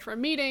together for a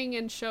meeting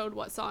and showed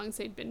what songs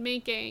they'd been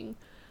making.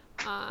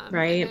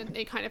 Right. And then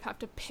they kind of have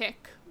to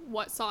pick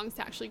what songs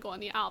to actually go on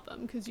the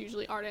album, because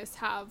usually artists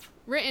have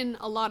written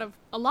a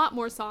lot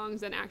more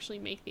songs than actually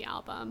make the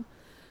album.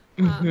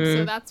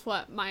 So that's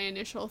what my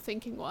initial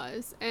thinking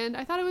was, and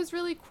I thought it was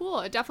really cool.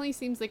 It definitely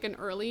seems like an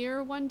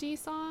earlier 1D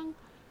song.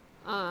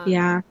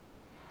 Yeah.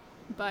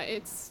 But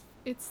it's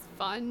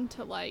fun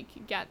to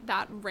like get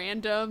that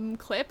random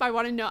clip. I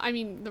want to know, I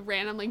mean, the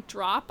random like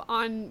drop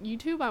on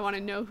YouTube. I want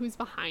to know who's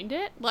behind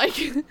it. Like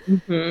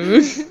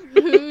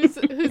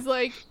who's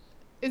like,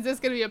 is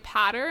this going to be a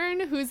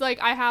pattern? Who's like,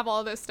 I have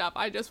all this stuff,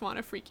 I just want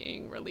to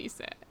freaking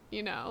release it.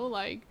 You know,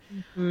 like,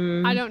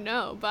 I don't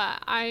know,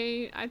 but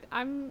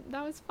I'm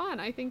that was fun.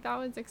 I think that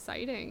was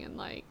exciting and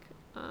like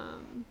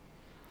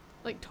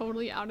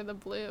totally out of the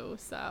blue.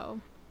 So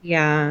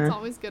Yeah. it's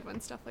always good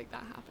when stuff like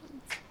that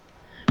happens.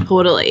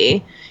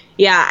 Totally.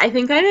 Yeah, I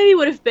think I maybe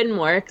would have been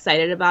more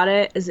excited about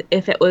it as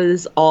if it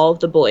was all of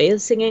the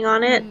boys singing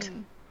on it.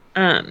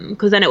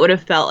 Because then it would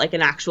have felt like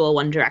an actual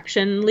One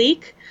Direction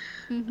leak.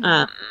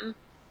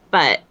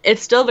 But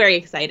it's still very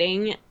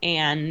exciting,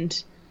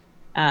 and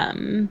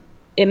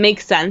it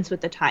makes sense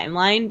with the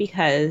timeline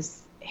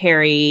because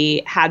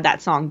Harry had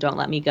that song Don't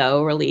Let Me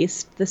Go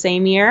released the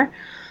same year.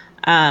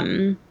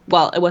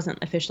 Well, it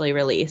wasn't officially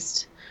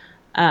released,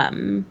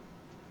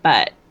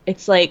 but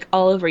it's like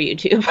all over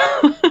YouTube.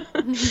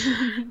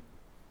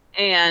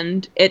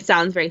 And it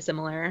sounds very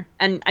similar.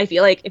 And I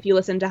feel like if you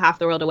listen to Half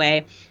the World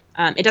Away,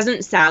 it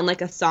doesn't sound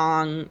like a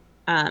song,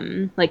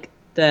 like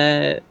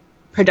the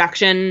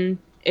production,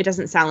 it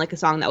doesn't sound like a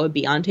song that would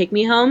be on Take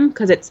Me Home,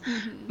 because it's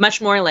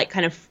much more like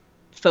kind of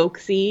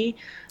folksy.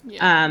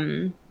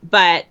 Yeah.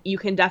 But you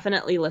can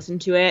definitely listen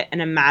to it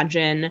and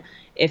imagine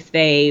if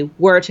they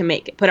were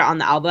to put it on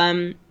the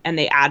album and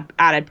they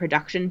added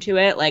production to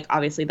it, like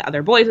obviously the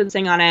other boys would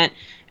sing on it,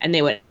 and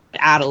they would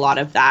add a lot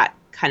of that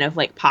kind of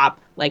like pop,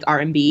 like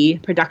R&B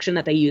production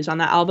that they used on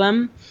that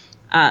album.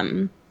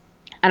 And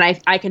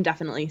I can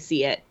definitely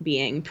see it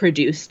being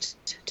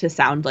produced to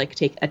sound like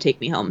a Take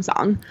Me Home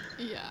song.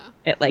 Yeah.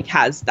 It like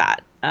has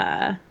that,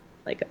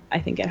 like I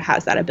think it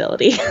has that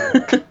ability. Yeah,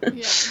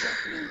 definitely.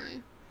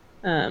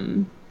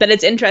 But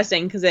it's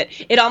interesting because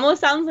it almost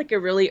sounds like a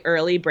really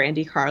early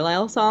Brandi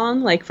Carlile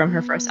song, like from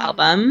her first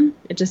album.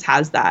 It just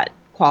has that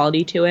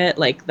quality to it,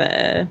 like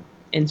the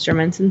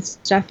instruments and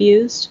stuff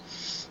used.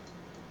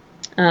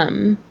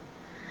 But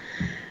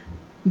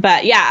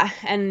yeah,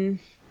 and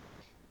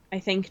I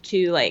think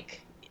too,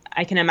 like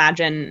I can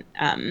imagine,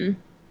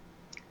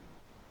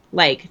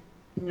 like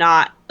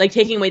not like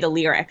taking away the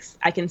lyrics,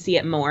 I can see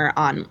it more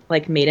on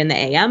like Made in the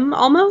AM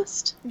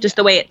almost, just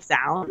the way it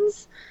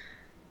sounds.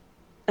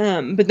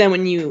 But then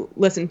when you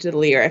listen to the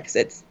lyrics,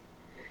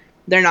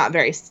 they're not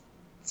very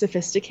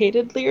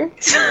sophisticated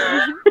lyrics.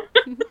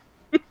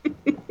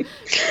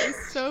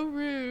 It's so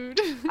rude.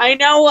 I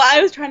know.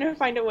 I was trying to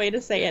find a way to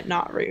say it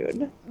not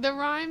rude. The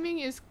rhyming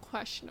is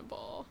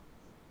questionable.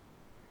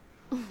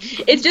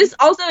 It's just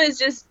also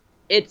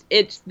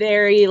it's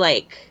very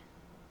like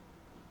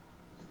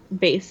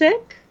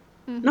basic,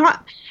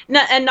 not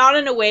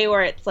in a way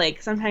where it's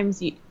like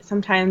sometimes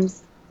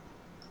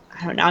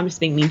I don't know, I'm just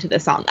being mean to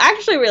this song. I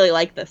actually really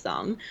like this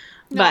song.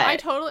 No,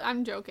 but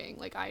I'm joking.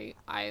 Like I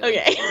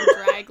okay.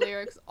 drag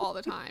lyrics all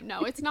the time.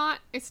 No, it's not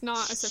a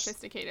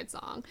sophisticated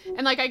song.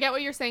 And like I get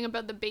what you're saying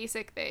about the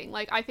basic thing.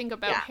 Like I think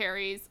about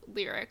Harry's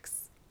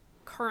lyrics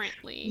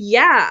currently.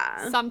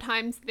 Yeah.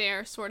 Sometimes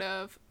they're sort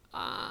of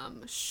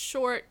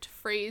short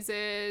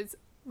phrases,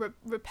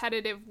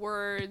 repetitive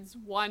words,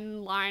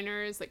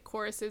 one-liners, like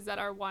choruses that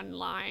are one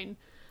line.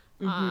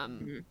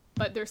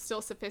 But there's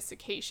still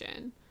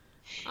sophistication.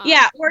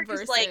 Yeah, or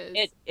just like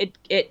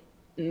it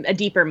a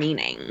deeper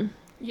meaning.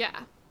 Yeah.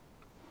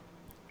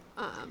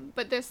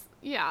 But this,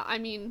 yeah, I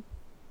mean,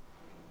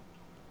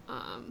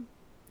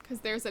 because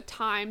there's a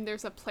time,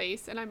 there's a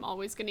place, and I'm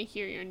always gonna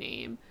hear your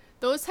name.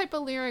 Those type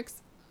of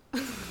lyrics.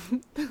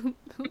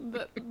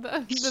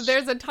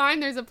 There's a time,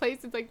 there's a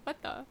place. It's like what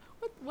are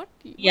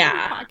you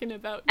talking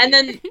about? And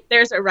then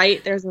there's a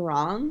right, there's a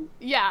wrong.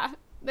 Yeah,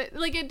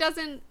 like it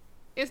doesn't.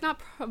 It's not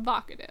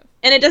provocative.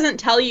 And it doesn't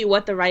tell you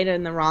what the right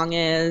and the wrong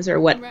is, or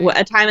what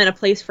a time and a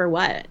place for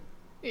what.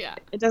 Yeah.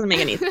 It doesn't make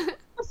any sense.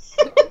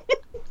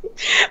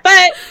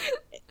 But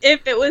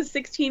if it was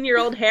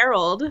 16-year-old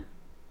Harold.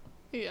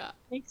 Yeah.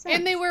 Makes sense.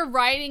 And they were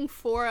writing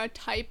for a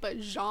type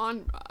of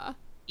genre.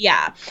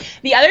 Yeah.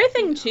 The other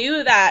thing,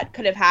 too, that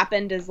could have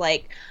happened is,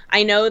 like,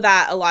 I know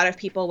that a lot of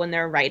people, when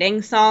they're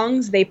writing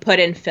songs, they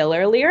put in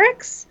filler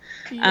lyrics.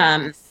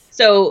 Yes.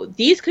 So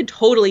these could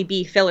totally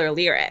be filler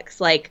lyrics.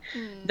 Like,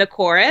 the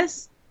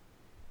chorus,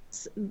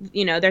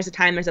 you know, there's a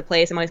time, there's a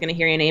place, I'm always going to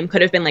hear your name,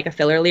 could have been, like, a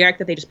filler lyric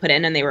that they just put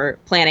in, and they were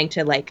planning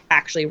to, like,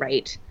 actually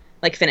write,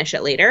 like, finish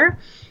it later.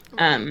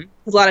 Because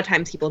a lot of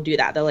times people do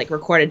that. They'll, like,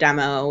 record a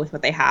demo with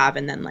what they have,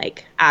 and then,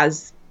 like,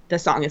 as the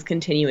song is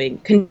continually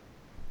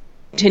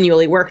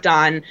worked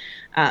on,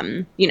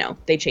 you know,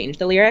 they change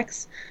the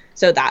lyrics.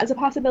 So that is a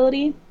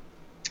possibility.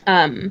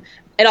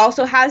 It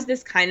also has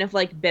this kind of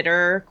like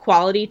bitter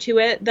quality to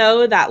it,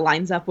 though, that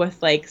lines up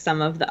with like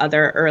some of the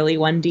other early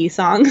 1D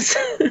songs,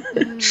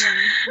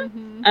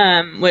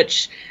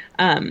 which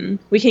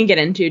we can get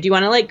into. Do you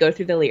want to like go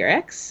through the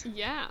lyrics?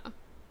 Yeah.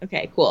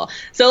 Okay, cool.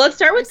 So let's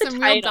start with There's the some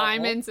title. real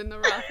diamonds in the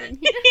rough in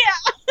here.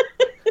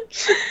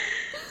 Yeah.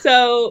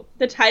 So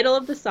the title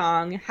of the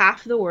song,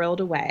 "Half the World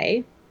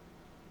Away."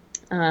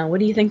 What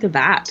do you think of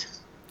that?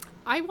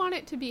 I want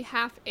it to be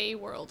half a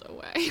world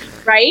away.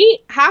 Right?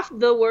 Half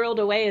the world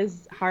away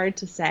is hard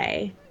to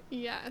say.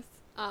 Yes.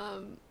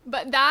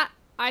 But that,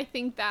 I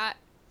think that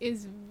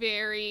is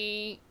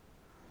very,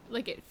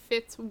 like, it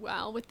fits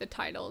well with the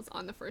titles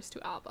on the first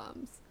 2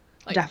 albums.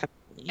 Like,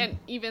 Definitely. and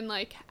even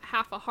like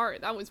Half a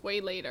Heart, that was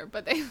way later,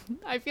 but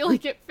I feel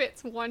like it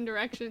fits One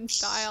Direction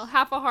style.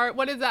 Half a Heart,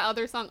 what is that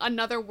other song?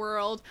 Another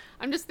World.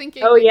 I'm just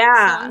thinking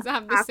songs that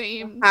have the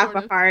same half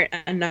sort a heart,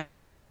 another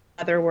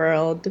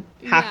world,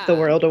 half the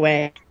world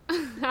away.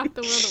 Half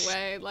the world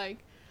away. Like,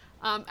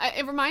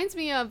 it reminds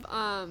me of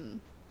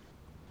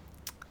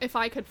If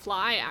I Could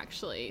Fly,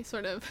 actually,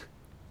 sort of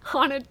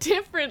on a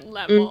different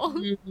level.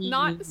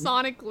 Not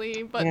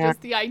sonically, but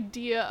just the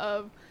idea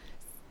of,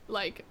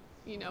 like,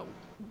 you know,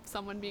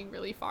 someone being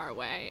really far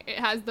away. It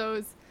has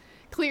those,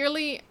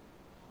 clearly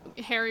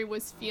Harry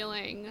was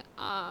feeling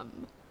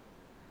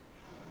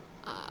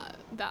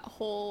that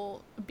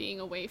whole being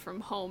away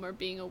from home or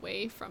being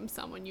away from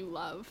someone you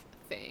love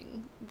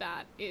thing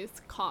that is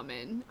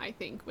common, I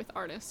think, with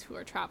artists who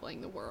are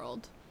traveling the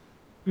world.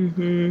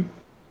 Mm-hmm.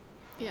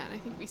 Yeah, and I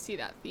think we see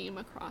that theme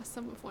across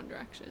some of One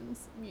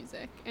Direction's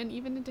music and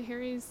even into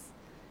Harry's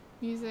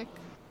music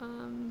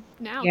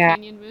now.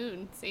 Canyon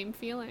Moon, same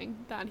feeling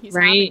that he's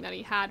having that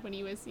he had when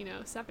he was,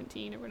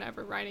 17 or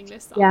whatever, writing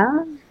this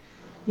song.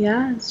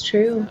 Yeah, it's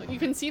true. So you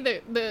can see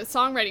the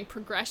songwriting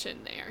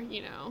progression there,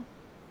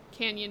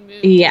 Canyon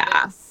Moon.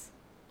 Yeah. This,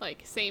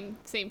 like, same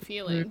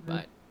feeling,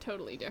 but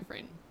totally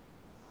different.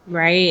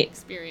 Right.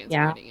 Experience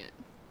writing it.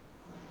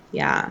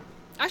 Yeah.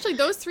 Actually,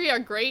 those 3 are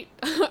great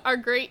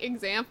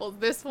examples.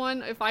 This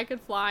one, If I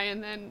Could Fly,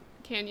 and then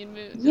Canyon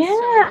Moon.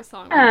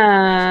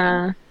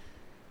 Yeah.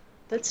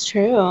 That's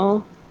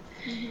true.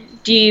 Mm-hmm.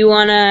 Do you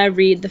want to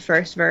read the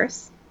first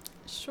verse?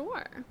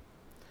 Sure.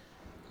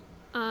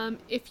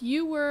 If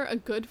you were a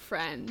good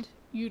friend,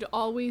 you'd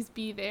always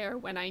be there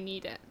when I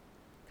need it.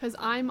 'Cause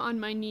I'm on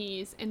my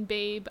knees, and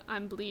babe,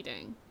 I'm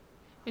bleeding.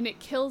 And it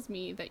kills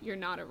me that you're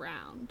not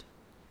around.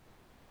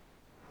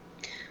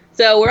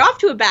 So we're off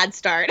to a bad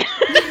start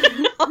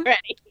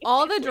already.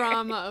 All the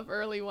drama of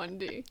early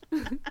 1D.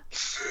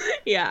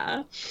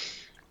 Yeah.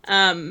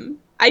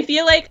 I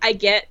feel like I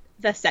get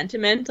the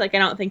sentiment. Like, I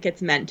don't think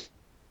it's meant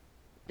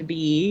to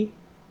be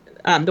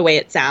the way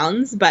it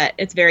sounds, but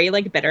it's very,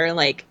 like, bitter.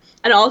 Like,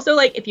 and also,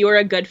 like, if you were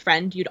a good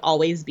friend, you'd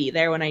always be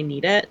there when I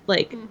need it.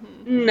 Like,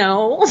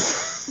 no.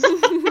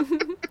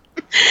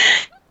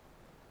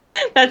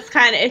 That's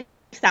kind of, it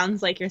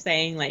sounds like you're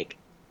saying, like,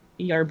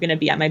 you're gonna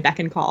be at my beck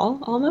and call,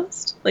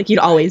 almost. Like, you'd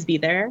always be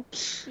there.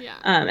 Yeah.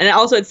 And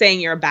also it's saying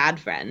you're a bad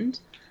friend.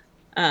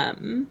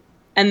 And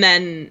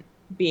then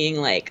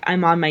being like,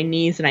 I'm on my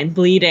knees and I'm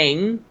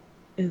bleeding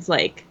is,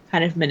 like,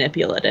 kind of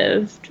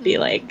manipulative to be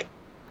like,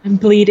 I'm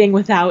bleeding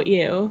without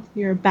you.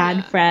 You're a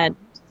bad friend.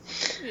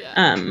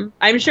 Yeah.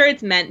 I'm sure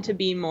it's meant to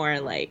be more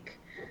like,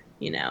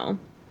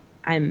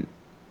 I'm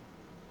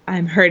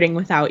hurting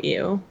without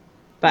you.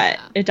 But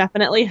it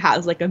definitely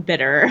has, like, a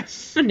bitter,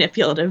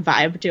 manipulative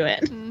vibe to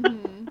it.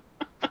 Mm-hmm.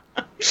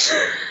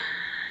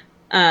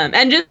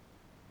 And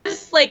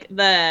just like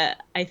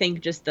I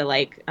think just the,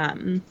 like,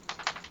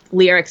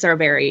 lyrics are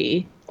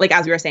very, like,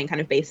 as we were saying, kind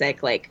of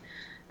basic. Like,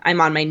 I'm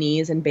on my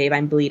knees and babe,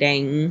 I'm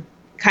bleeding.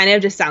 Kind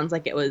of just sounds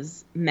like it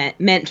was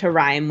meant to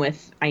rhyme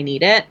with I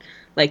need it.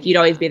 Like, you'd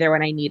always be there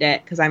when I need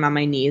it because I'm on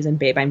my knees and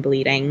babe, I'm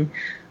bleeding.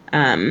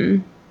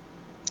 It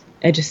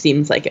just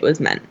seems like it was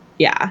meant.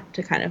 Yeah,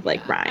 to kind of,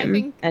 like,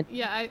 rhyme. I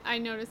think, I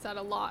noticed that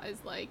a lot is,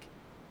 like,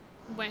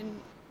 when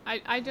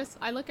I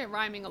look at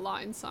rhyming a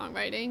lot in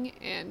songwriting,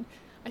 and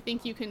I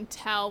think you can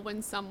tell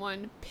when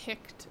someone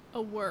picked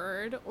a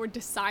word or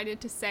decided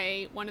to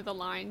say one of the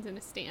lines in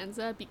a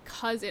stanza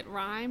because it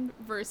rhymed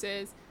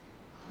versus,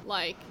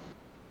 like,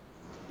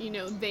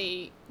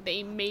 they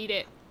made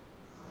it,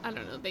 I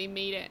don't know, they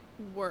made it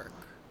work.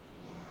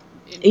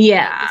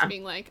 Just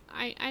being like,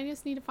 I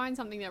just need to find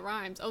something that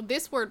rhymes. Oh,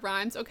 this word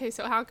rhymes. Okay,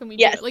 so how can we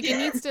do it? Like, it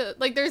needs to,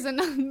 like, there's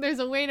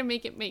a way to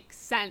make it make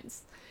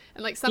sense.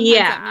 And, like, sometimes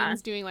that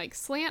means doing, like,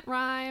 slant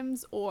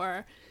rhymes,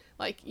 or,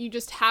 like, you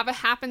just have a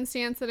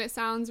happenstance that it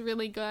sounds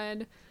really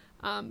good.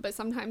 But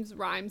sometimes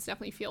rhymes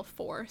definitely feel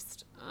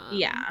forced.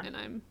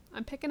 And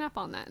I'm picking up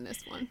on that in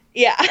this one.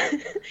 Yeah.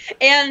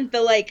 And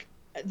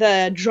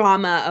the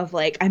drama of,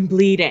 like, I'm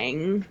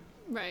bleeding.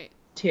 Right.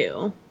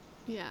 Too.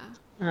 Yeah.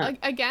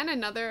 Again,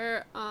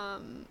 another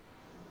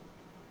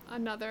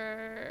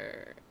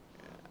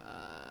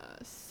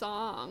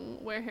song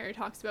where Harry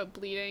talks about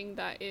bleeding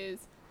that is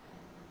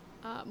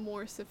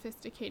more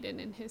sophisticated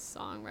in his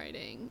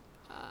songwriting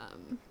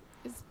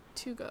is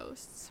Two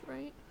Ghosts,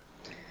 right?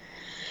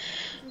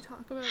 Did we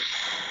talk about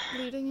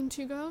bleeding in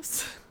Two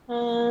Ghosts?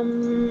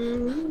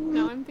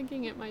 No, I'm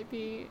thinking it might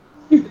be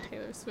the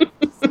Taylor Swift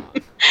song.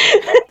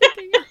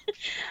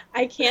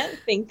 I can't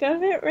think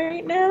of it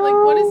right now. Like,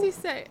 what does he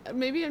say?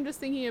 Maybe I'm just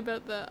thinking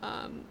about the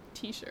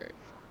t-shirt.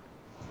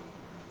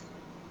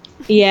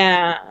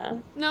 Yeah.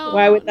 No.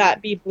 Why would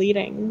that be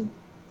bleeding?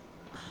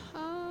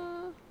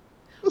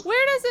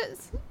 Where does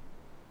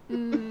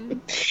it...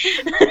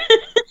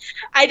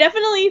 I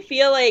definitely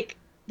feel like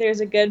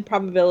there's a good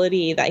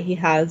probability that he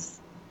has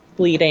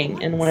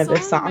bleeding in one of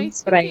his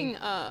songs, but I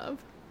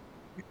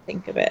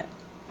think of it.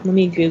 Let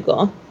me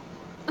Google.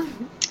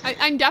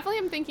 I definitely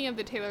am thinking of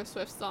the Taylor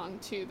Swift song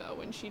too, though,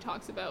 when she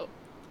talks about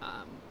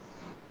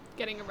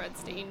getting a red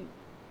stain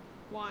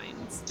wine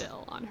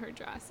spill on her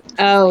dress. And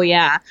oh, like,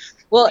 yeah.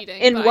 Well,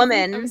 bleeding. in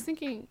Woman... I was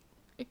thinking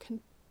it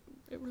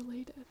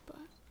related, but...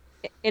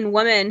 In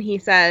Woman, he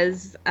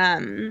says,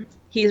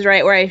 he's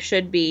right where I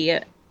should be,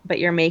 but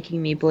you're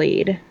making me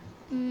bleed.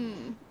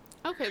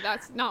 Okay,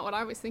 that's not what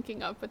I was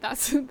thinking of, but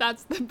that's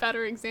the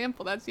better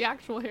example. That's the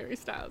actual Harry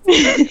Styles.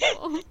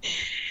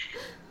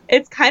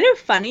 It's kind of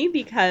funny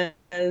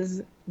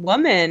because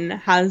Woman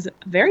has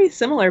very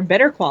similar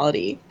bitter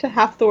quality to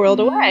Half the World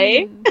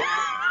Away.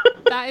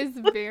 That is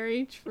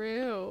very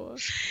true.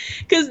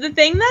 Because the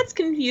thing that's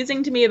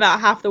confusing to me about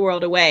Half the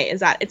World Away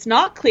is that it's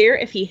not clear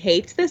if he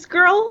hates this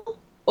girl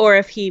or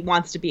if he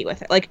wants to be with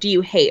her. Like, do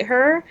you hate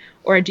her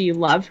or do you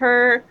love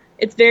her?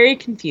 It's very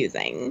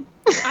confusing.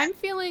 I'm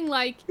feeling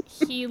like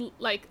he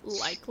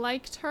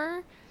liked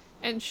her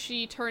and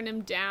she turned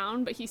him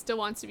down, but he still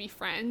wants to be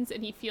friends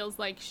and he feels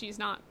like she's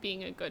not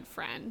being a good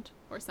friend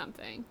or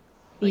something.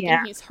 Like, yeah.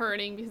 And he's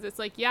hurting because it's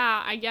like,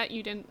 yeah, I get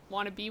you didn't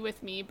want to be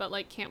with me, but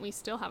like, can't we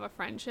still have a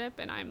friendship?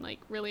 And I'm like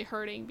really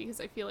hurting because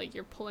I feel like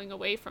you're pulling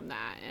away from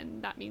that,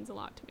 and that means a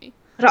lot to me.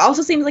 But it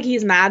also seems like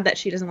he's mad that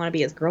she doesn't want to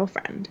be his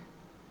girlfriend.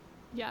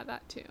 Yeah,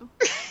 that too.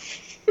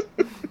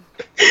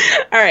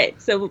 All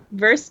right, so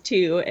verse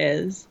 2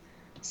 is,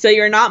 so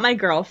you're not my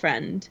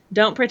girlfriend.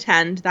 Don't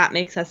pretend, that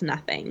makes us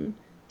nothing.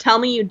 Tell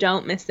me you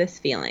don't miss this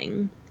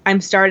feeling. I'm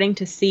starting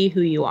to see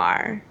who you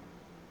are.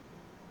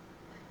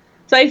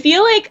 So I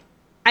feel like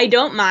I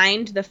don't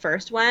mind the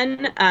first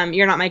one.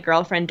 You're not my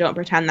girlfriend. Don't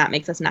pretend, that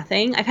makes us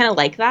nothing. I kind of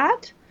like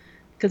that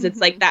because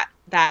it's like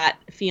that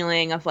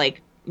feeling of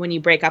like when you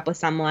break up with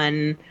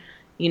someone,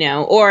 you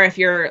know, or if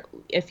you're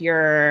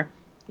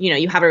you know,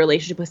 you have a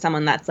relationship with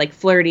someone that's like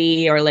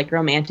flirty or like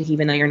romantic,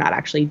 even though you're not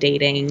actually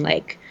dating,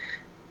 like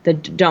the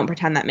don't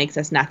pretend that makes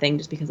us nothing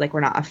just because like we're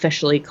not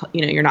officially,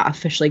 you know, you're not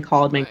officially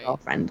called my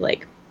girlfriend.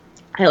 Like,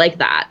 I like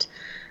that.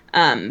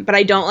 But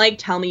I don't like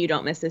tell me you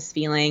don't miss this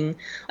feeling.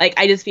 Like,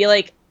 I just feel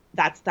like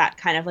that's that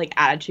kind of like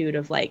attitude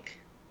of like,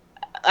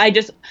 I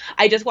just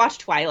watched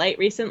Twilight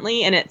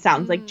recently and it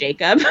sounds like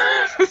Jacob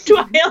from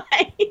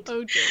Twilight.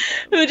 Oh,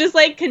 Jacob. Who just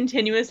like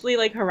continuously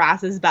like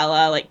harasses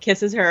Bella, like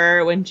kisses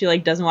her when she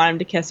like doesn't want him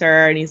to kiss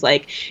her, and he's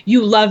like,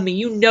 you love me,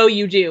 you know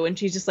you do, and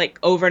she's just like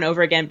over and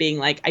over again being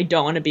like, I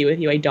don't want to be with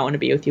you, I don't want to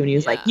be with you, and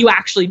he's like, you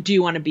actually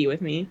do want to be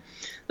with me.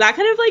 That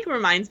kind of like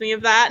reminds me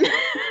of that.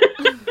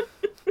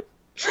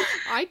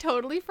 I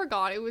totally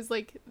forgot it was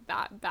like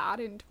that bad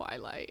in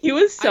Twilight. He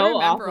was so awful.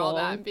 I remember all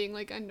that and being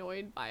like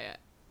annoyed by it.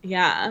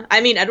 Yeah,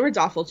 I mean, Edward's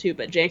awful too,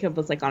 but Jacob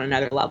was like on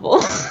another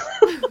level.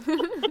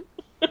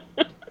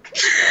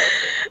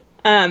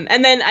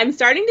 And then I'm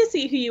starting to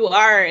see who you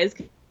are is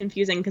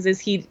confusing because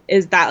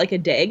is that like a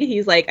dig?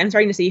 He's like, I'm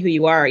starting to see who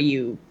you are.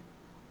 You,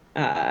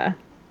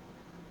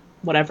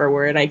 whatever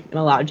word I'm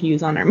allowed to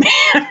use on our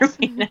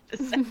main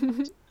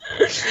episode.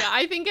 Yeah,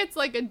 I think it's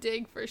like a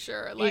dig for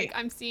sure. Like, yeah.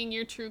 I'm seeing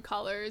your true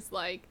colors.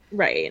 Like,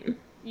 right.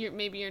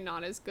 Maybe you're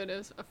not as good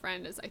as a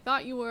friend as I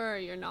thought you were. Or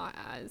you're not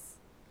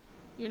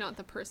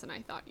the person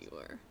I thought you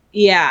were.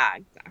 Yeah,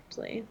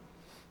 exactly.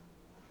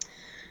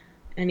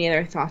 Any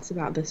other thoughts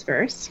about this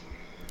verse?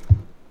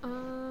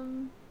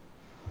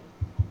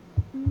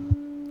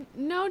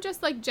 No,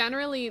 just like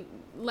generally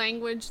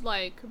language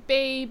like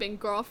babe and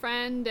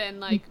girlfriend and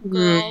like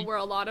girl were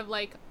a lot of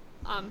like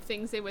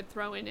things they would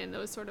throw in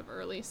those sort of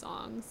early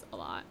songs a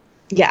lot.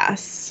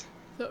 Yes.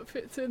 So it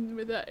fits in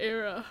with that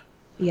era.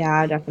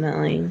 Yeah,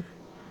 definitely.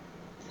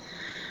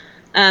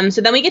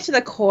 So then we get to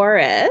the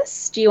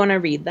chorus. Do you want to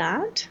read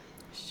that?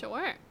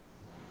 Sure.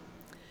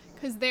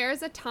 Because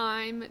there's a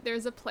time,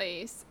 there's a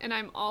place, and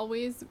I'm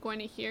always going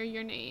to hear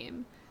your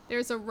name.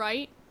 There's a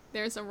right,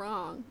 there's a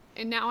wrong.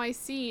 And now I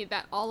see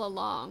that all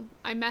along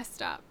I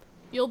messed up.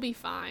 You'll be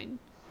fine.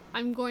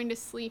 I'm going to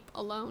sleep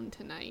alone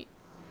tonight.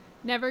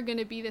 Never going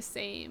to be the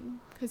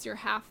same because you're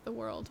half the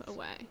world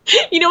away.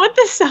 You know what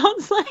this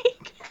sounds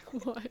like?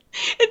 What?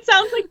 It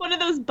sounds like one of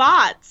those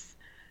bots.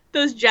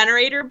 Those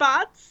generator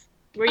bots.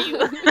 Where you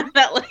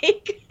that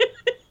like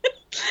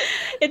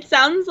it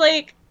sounds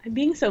like I'm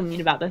being so mean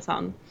about this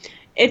song.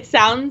 It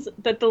sounds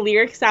that the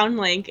lyrics sound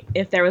like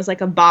if there was like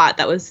a bot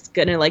that was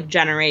gonna like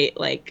generate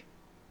like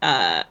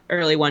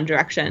early One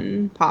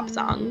Direction pop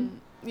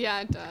song. Yeah,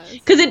 it does.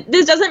 Because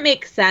this doesn't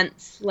make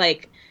sense.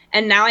 Like,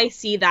 and now I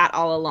see that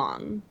all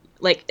along.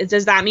 like,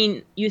 does that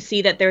mean you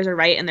see that there's a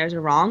right and there's a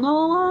wrong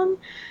all along?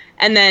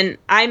 And then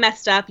I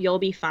messed up, you'll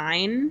be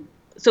fine.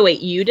 So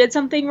wait, you did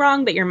something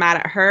wrong, but you're mad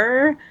at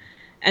her?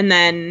 And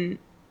then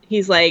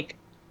he's like,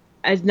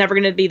 it's never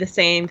going to be the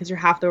same because you're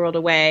half the world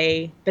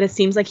away. But it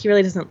seems like he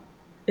really doesn't.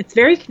 It's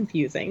very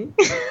confusing.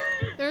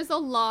 There's a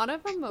lot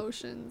of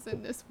emotions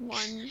in this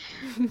one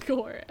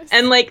chorus.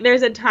 And, like,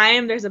 there's a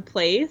time, there's a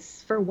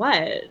place for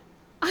what?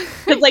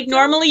 Because, like,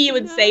 normally you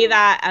would say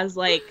that as,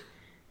 like,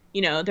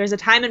 you know, there's a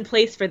time and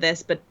place for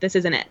this, but this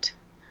isn't it.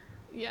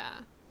 Yeah.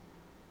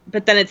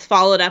 But then it's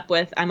followed up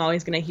with, I'm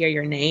always going to hear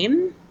your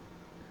name.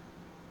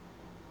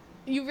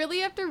 You really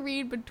have to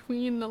read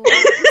between the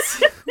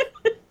lines.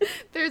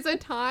 There's a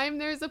time,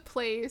 there's a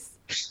place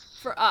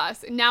for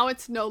us, and now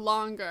it's no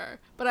longer.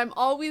 But I'm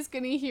always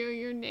going to hear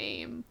your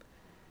name.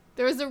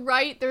 There's a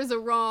right, there's a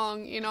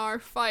wrong in our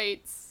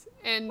fights.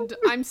 And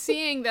I'm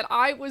seeing that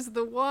I was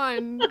the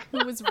one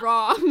who was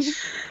wrong.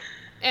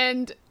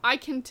 And I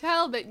can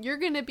tell that you're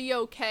going to be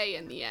okay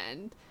in the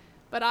end.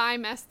 But I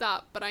messed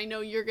up, but I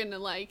know you're going to,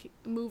 like,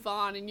 move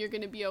on and you're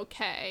going to be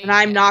okay. And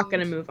I'm not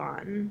going to move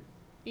on.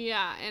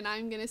 Yeah, and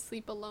I'm going to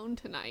sleep alone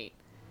tonight.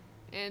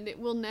 And it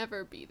will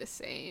never be the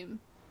same.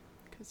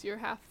 Because you're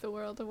half the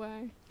world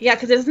away. Yeah,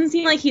 because it doesn't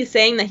seem like he's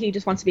saying that he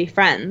just wants to be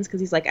friends. Because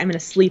he's like, I'm going to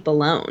sleep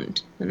alone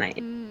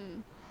tonight.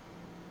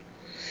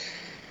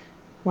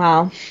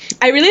 Wow.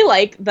 I really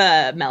like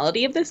the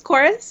melody of this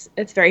chorus.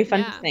 It's very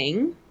fun to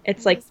sing.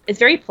 It's like, it's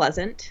very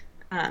pleasant.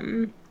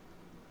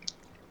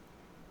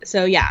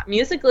 So yeah,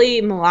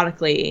 musically,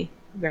 melodically,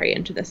 very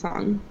into the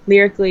song.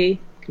 Lyrically,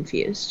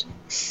 confused.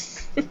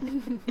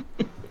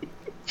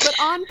 But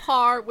on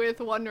par with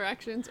One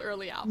Direction's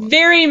early album.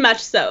 Very much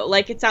so.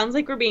 Like, it sounds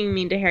like we're being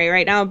mean to Harry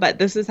right now, but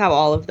this is how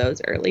all of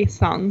those early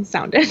songs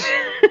sounded.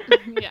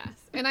 Yes.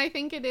 And I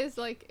think it is,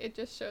 like, it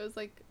just shows,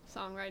 like,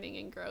 songwriting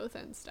and growth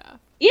and stuff.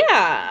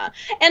 Yeah.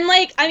 And,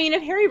 like, I mean,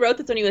 if Harry wrote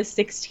this when he was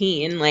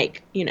 16,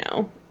 like, you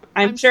know,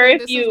 I'm sure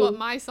if this you... is what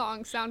my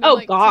song sounded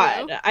like,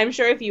 God. too. I'm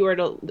sure if you were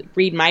to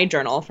read my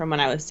journal from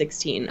when I was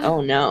 16, oh,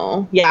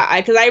 no. Yeah,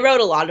 because I wrote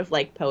a lot of,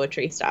 like,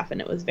 poetry stuff,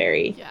 and it was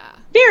very,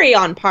 very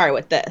on par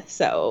with this.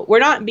 So we're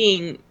not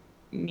being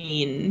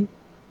mean.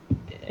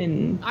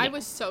 I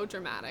was so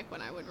dramatic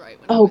when I would write.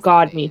 Oh,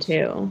 God, me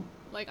too.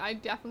 Like, I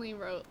definitely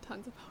wrote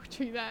tons of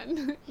poetry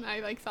then, and I,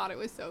 like, thought it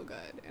was so good.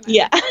 And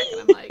yeah.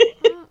 I'm like,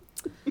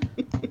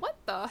 what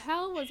the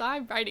hell was I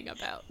writing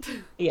about?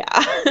 Yeah.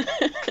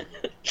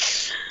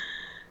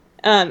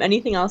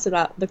 Anything else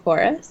about the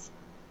chorus?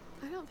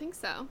 I don't think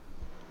so.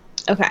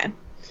 Okay.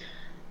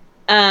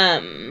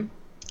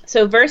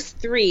 So verse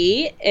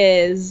 3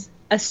 is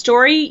a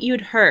story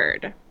you'd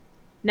heard.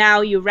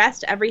 Now you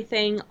rest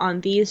everything on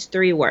these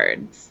 3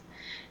 words.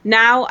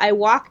 Now I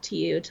walk to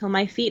you till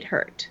my feet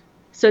hurt.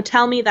 So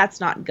tell me that's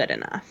not good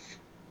enough.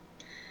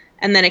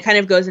 And then it kind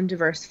of goes into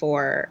verse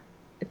 4.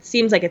 It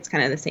seems like it's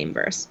kind of the same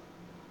verse.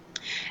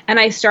 And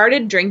I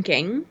started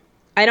drinking.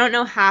 I don't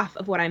know half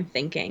of what I'm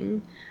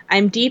thinking.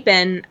 I'm deep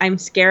in. I'm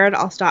scared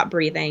I'll stop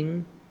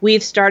breathing.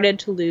 We've started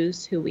to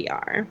lose who we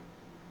are.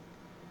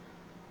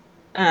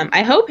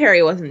 I hope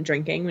Harry wasn't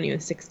drinking when he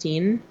was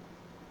 16.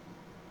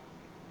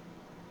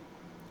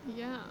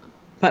 Yeah.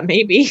 But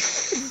maybe.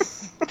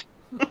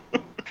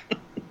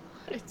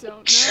 I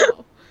don't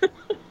know.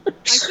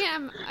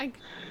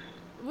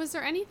 Was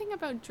there anything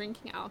about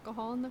drinking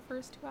alcohol in the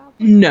first 2 albums?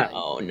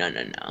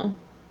 No.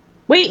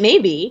 Wait,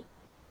 maybe.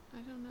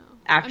 I don't know.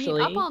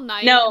 Actually. I mean, Up All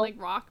Night no. and, like,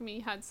 Rock Me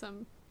had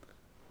some,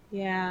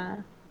 Yeah.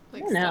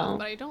 like, I don't know. stuff,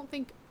 but I don't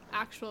think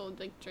actual,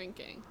 like,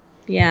 drinking.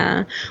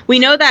 Yeah. We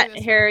know that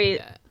Harry,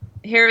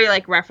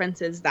 like,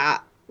 references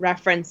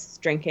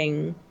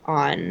drinking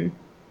on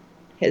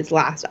his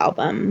last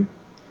album.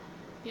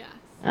 Yeah.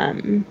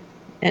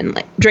 And,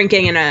 like,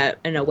 drinking in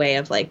a way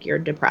of, like, you're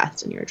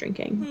depressed and you're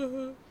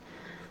drinking.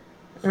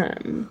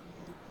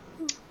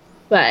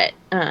 But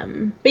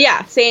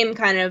yeah, same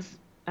kind of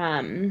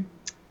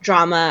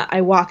drama.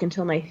 I walk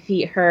until my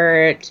feet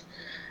hurt.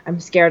 I'm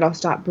scared I'll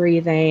stop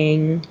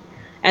breathing.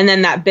 And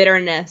then that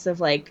bitterness of,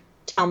 like,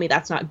 tell me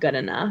that's not good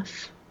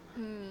enough.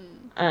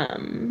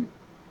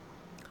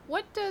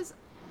 What does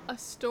a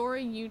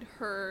story you'd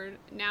heard,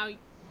 now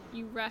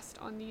you rest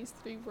on these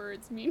 3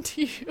 words, mean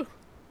to you?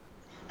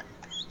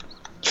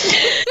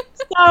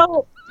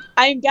 So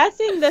I'm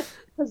guessing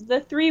because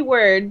the 3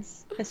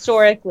 words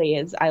historically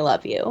is I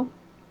love you.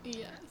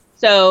 Yes.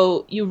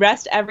 So you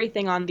rest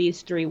everything on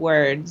these 3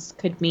 words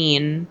could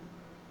mean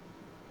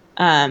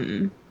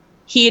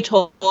he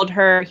told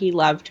her he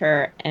loved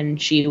her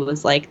and she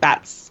was like,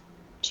 that's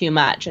too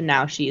much. And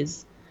now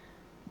she's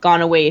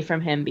gone away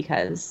from him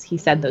because he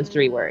said those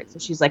 3 words. So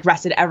she's like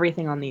rested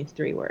everything on these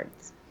 3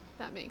 words.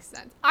 That makes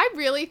sense. I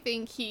really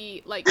think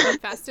he, like,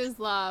 confessed his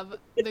love.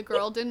 The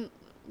girl didn't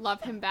love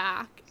him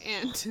back.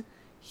 And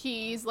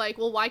he's like,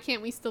 well, why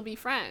can't we still be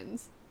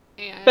friends?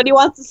 But he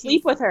wants to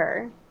sleep with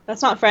her.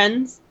 That's not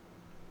friends.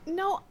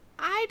 No,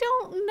 I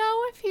don't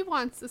know if he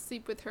wants to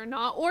sleep with her or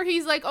not. Or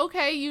he's like,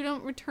 okay, you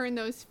don't return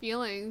those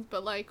feelings,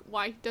 but, like,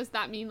 why does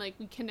that mean, like,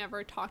 we can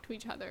never talk to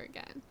each other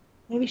again?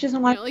 Maybe she doesn't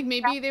You want. know, like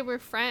maybe they were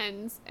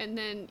friends and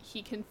then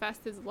he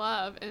confessed his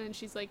love and then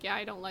she's like, yeah,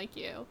 I don't like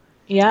you.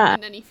 Yeah.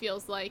 And then he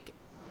feels like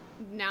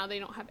now they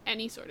don't have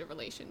any sort of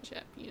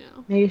relationship, you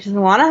know? Maybe she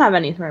doesn't want to have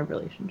any sort of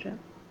relationship.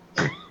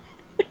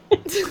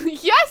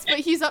 Yes, but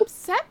he's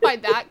upset by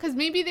that because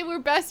maybe they were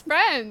best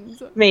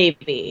friends.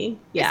 Maybe.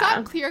 Yeah. It's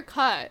not clear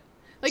cut.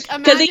 Like,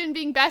 imagine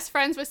being best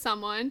friends with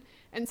someone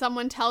and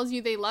someone tells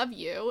you they love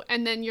you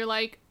and then you're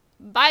like,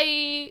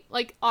 bye.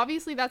 Like,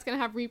 obviously that's going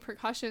to have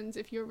repercussions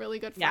if you're really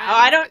good friends.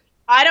 Yeah,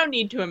 I don't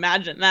need to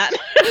imagine that.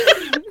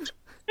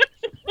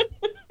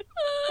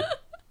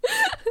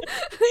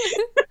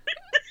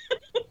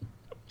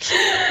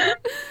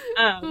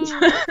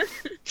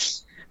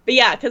 But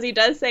yeah, because he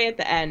does say at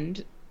the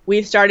end,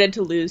 we've started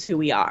to lose who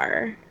we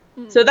are.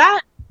 So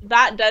that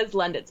does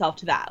lend itself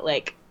to that.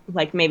 Like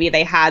maybe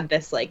they had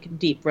this like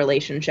deep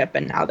relationship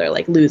and now they're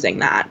like losing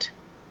that.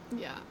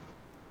 Yeah.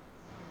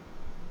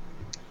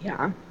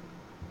 Yeah.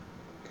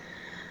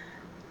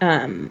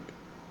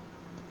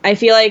 I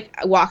feel like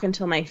Walk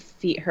Until My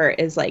Feet Hurt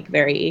is like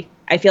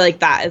I feel like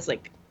that is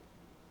like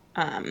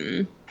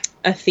a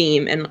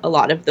theme in a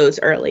lot of those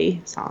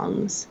early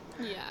songs.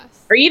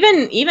 Yes. Or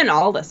even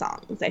all the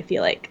songs. I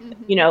feel like,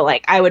 you know,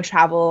 like I would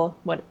travel.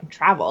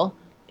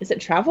 Is it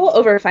travel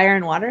over fire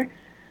and water?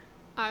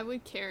 I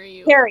would carry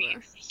you.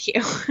 Thank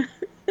you.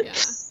 Yeah.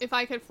 If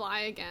I could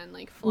fly again,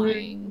 like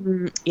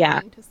flying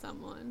to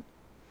someone.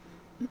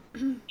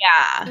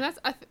 Yeah. And that's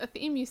a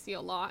theme you see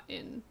a lot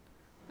in,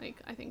 like,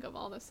 I think of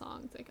all the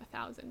songs, like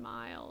 1,000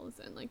 Miles,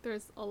 and like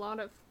there's a lot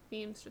of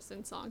themes just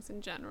in songs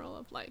in general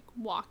of like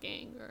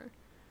walking or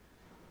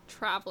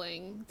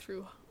traveling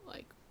through,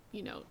 like,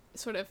 you know,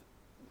 sort of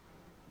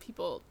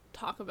people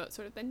talk about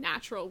sort of the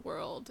natural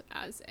world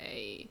as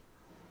a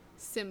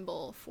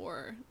symbol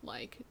for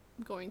like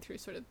going through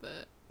sort of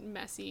the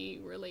messy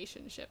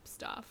relationship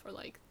stuff or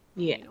like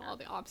you know, all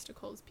the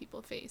obstacles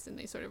people face, and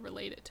they sort of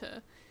relate it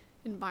to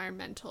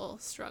environmental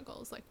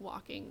struggles like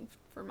walking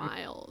for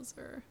miles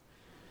or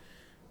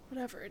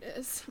whatever it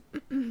is.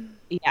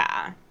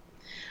 Yeah.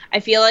 I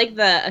feel like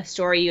a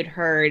story you'd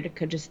heard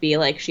could just be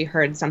like she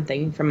heard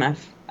something from a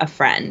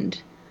friend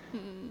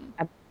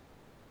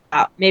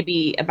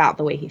about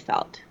the way he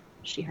felt.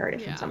 She heard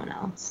it from someone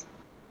else.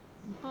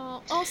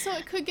 Also,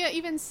 it could get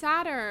even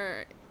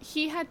sadder.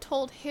 He had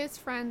told his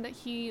friend that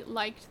he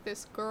liked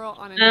this girl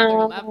on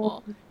another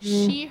level.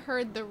 She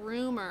heard the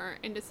rumor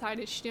and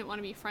decided she didn't want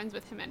to be friends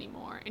with him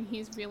anymore, and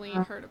he's really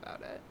hurt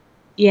about it.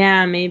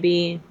 Yeah,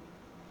 maybe.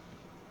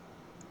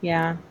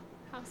 Yeah.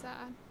 How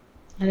sad.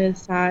 It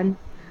is sad.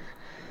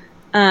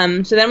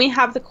 So then we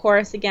have the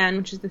chorus again,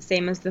 which is the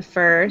same as the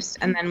first,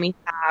 and then we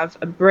have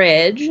a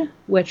bridge,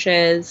 which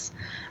is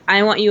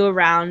I want you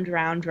around,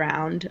 round,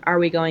 round. Are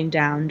we going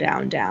down,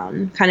 down,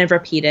 down? Kind of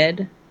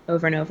repeated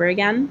over and over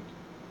again.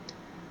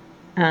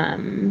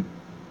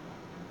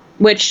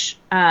 Which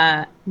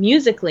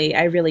musically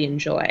I really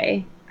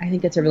enjoy. I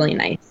think it's a really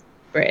nice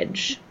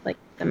bridge, like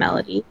the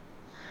melody.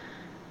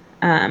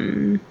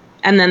 And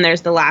then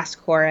there's the last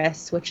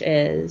chorus, which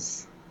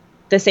is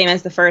the same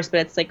as the first, but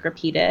it's like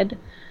repeated.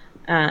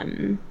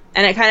 And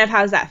it kind of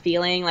has that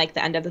feeling like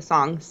the end of the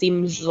song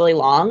seems really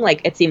long.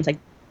 Like it seems like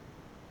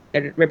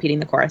they're repeating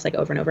the chorus like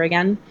over and over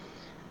again.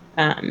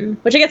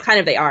 Which I guess kind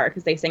of they are,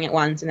 because they sing it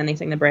once and then they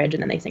sing the bridge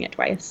and then they sing it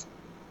twice.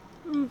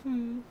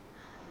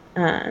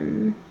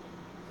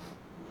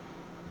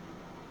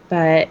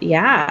 But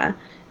yeah,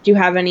 do you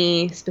have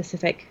any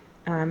specific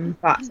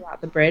thoughts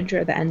about the bridge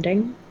or the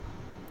ending?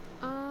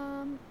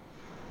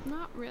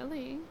 Not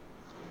really.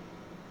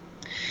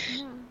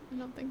 Yeah, I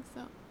don't think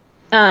so.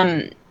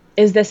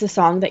 Is this a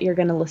song that you're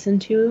going to listen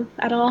to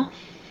at all?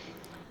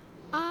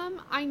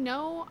 I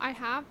know I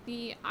have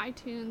the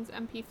iTunes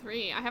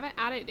MP3. I haven't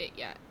added it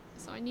yet,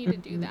 so I need to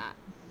do that.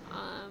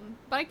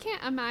 But I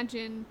can't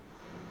imagine,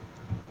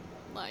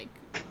 like,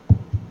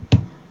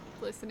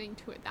 listening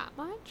to it that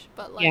much.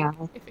 But, like,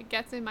 if it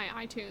gets in my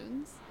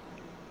iTunes,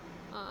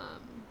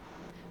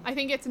 I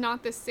think it's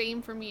not the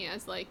same for me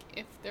as, like,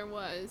 if there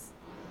was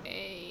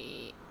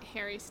a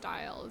Harry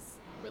Styles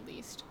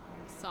released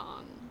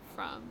song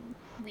from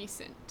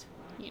recent,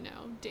 you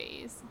know,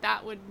 days.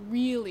 That would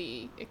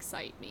really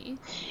excite me.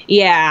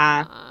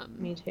 Yeah,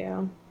 me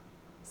too.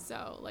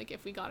 So, like,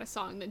 if we got a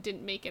song that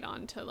didn't make it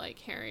onto, like,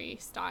 Harry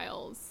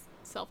Styles'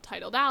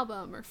 self-titled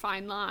album or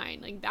Fine Line,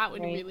 like, that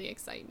would really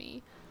excite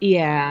me.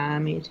 Yeah,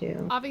 me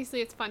too. Obviously,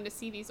 it's fun to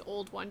see these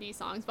old 1D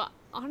songs, but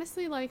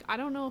honestly, like, I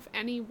don't know if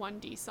any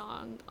 1D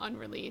song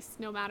unreleased,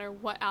 no matter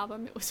what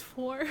album it was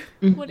for,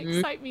 would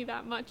excite me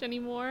that much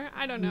anymore.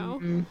 I don't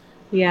know.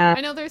 Yeah.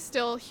 I know there's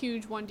still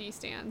huge 1D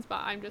stands,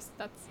 but I'm just,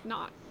 that's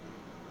not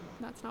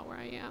where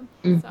I am.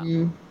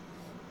 So.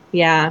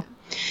 Yeah.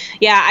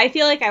 Yeah, I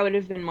feel like I would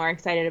have been more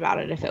excited about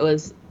it if it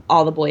was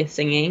all the boys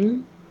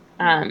singing,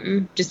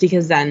 just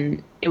because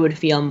then it would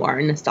feel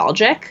more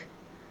nostalgic.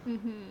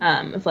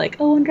 Of like,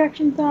 oh, One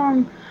Direction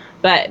song.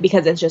 But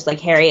because it's just like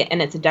Harry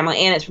and it's a demo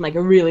and it's from like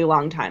a really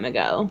long time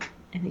ago,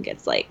 I think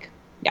it's like,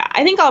 yeah,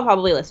 I think I'll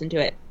probably listen to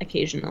it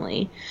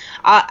occasionally.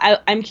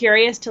 I'm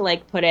curious to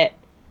like put it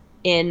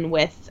in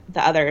with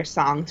the other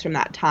songs from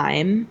that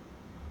time.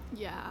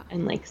 Yeah.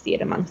 And like see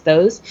it amongst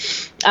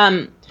those.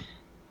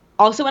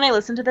 Also, when I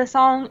listen to this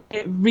song,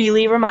 it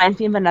really reminds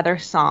me of another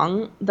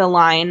song. The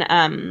line,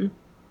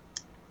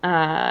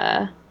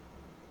 I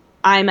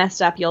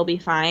messed up, you'll be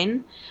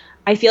fine.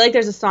 I feel like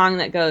there's a song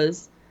that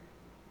goes,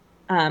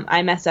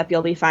 I messed up,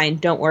 you'll be fine,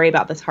 don't worry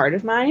about this heart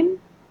of mine.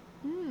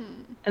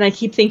 And I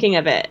keep thinking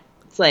of it.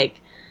 It's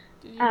like,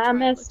 I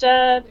messed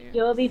up,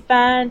 you'll be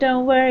fine,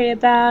 don't worry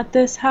about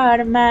this heart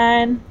of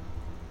mine.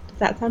 Does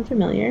that sound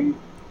familiar? Let's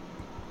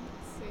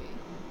see.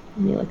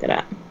 Let me look it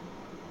up.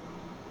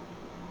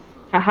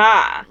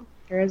 Haha.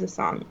 There is a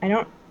song. I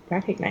don't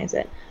recognize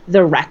it.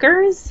 The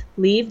Wreckers?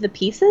 Leave the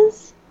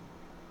Pieces?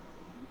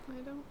 I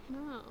don't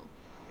know.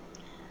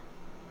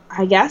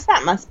 I guess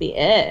that must be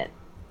it.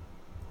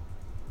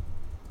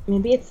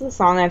 Maybe it's the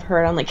song I've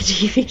heard on like a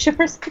TV show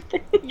or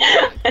something.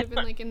 Yeah, it could have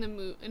been like in a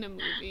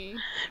movie.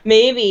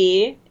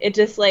 Maybe it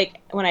just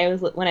like when I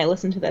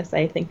listen to this,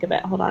 I think of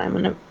it. Hold on, I'm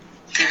gonna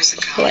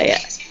play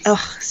it.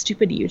 Oh,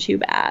 stupid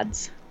YouTube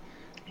ads.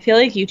 I feel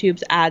like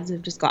YouTube's ads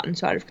have just gotten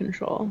so out of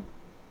control.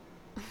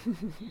 You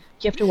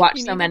have to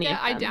watch so many of them.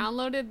 I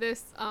downloaded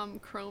this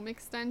Chrome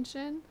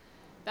extension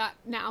that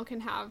now can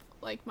have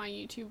like my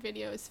YouTube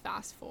videos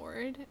fast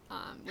forward,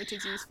 which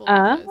is useful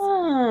because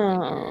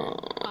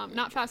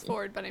not fast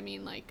forward, but I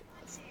mean like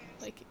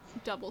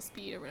double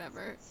speed or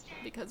whatever.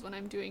 Because when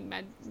I'm doing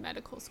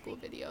medical school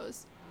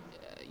videos,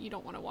 you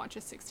don't want to watch a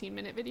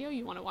 16-minute video.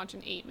 You want to watch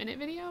an 8-minute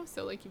video.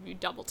 So like if you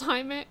double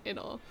time it,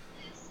 it'll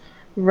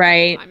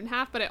time in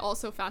half. But it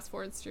also fast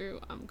forwards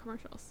through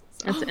commercials.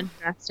 So. That's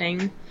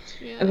interesting.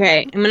 Yeah.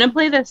 Okay, I'm gonna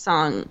play this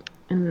song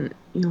and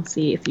you'll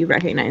see if you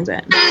recognize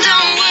it.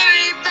 Don't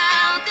worry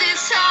about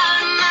this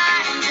heart of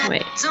mine.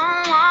 Wait.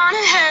 Don't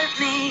wanna hurt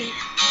me.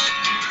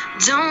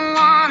 Don't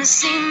wanna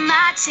see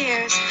my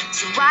tears.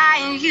 So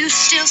why are you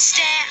still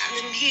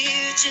standing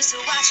here just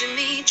watching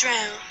me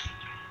drown?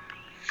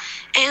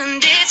 And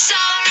it's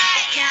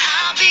alright, yeah,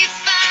 I'll be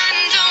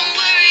fine. Don't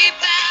worry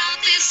about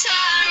this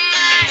heart of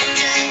mine.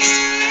 Just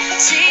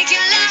take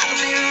your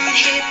love and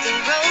hit the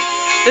road.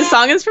 This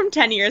song is from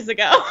 10 years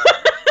ago.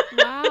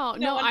 Wow.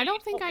 No, I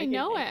don't think I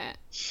know it.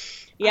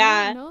 Yeah.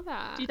 I didn't know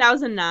that.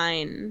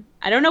 2009.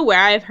 I don't know where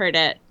I've heard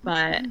it,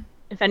 but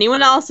if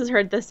anyone else has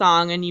heard this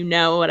song and you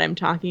know what I'm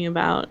talking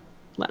about,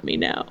 let me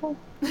know.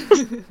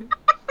 It's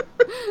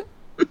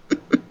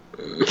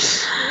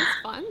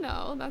fun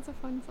though. That's a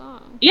fun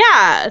song.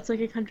 Yeah, it's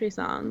like a country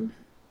song.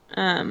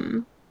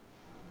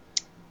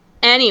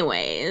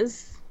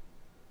 Anyways.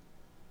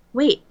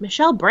 Wait,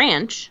 Michelle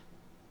Branch?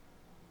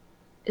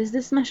 Is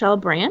this Michelle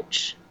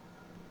Branch?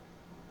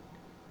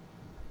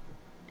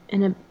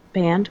 In a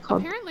band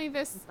called Apparently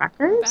this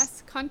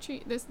Wreckers?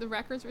 the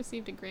Wreckers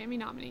received a Grammy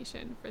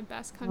nomination for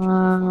Best Country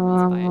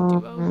Performance by a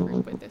duo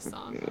group with this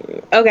song.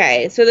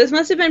 Okay, so this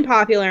must have been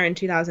popular in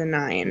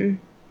 2009.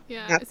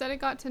 Yeah, Yep. it said it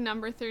got to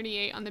number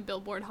 38 on the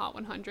Billboard Hot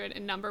 100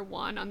 and number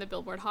 1 on the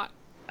Billboard Hot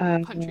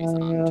Country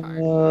Song chart.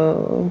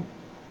 Oh.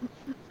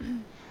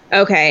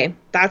 Okay,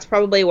 that's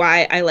probably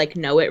why I like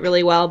know it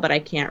really well, but I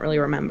can't really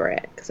remember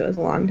it because it was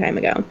a long time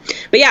ago.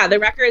 But yeah, the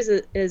Wreckers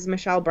is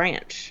Michelle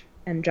Branch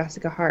and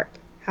Jessica Harp.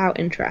 How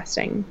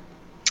interesting.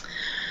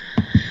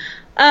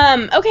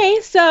 Okay,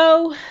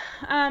 so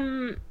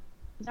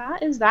that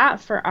is that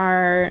for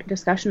our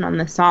discussion on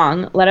this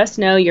song. Let us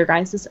know your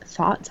guys'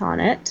 thoughts on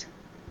it.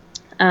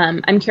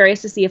 I'm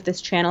curious to see if this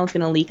channel is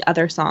going to leak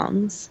other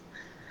songs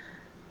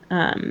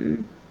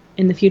in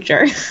the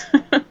future.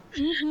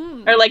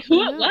 Mm-hmm. Or like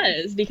who it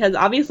was, because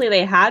obviously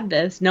they had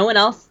this. No one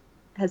else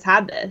has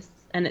had this,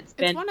 and it's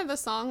one of the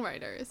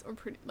songwriters, or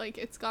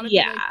it's got to be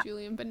like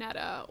Julian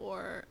Bonetta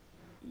or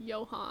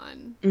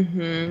Johan.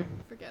 Mm-hmm. I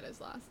forget his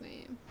last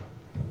name.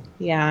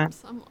 Yeah.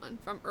 Someone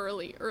from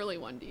early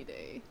 1D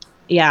day.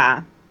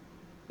 Yeah.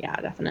 Yeah,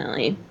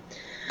 definitely.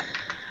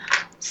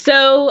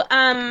 So,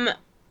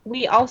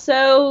 we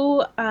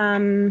also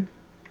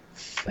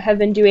have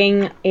been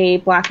doing a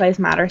Black Lives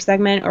Matter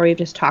segment, or we've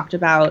just talked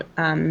about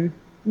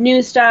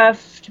new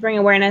stuff to bring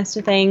awareness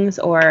to things,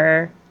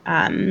 or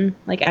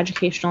like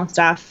educational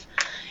stuff.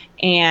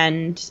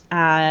 And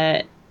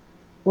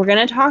we're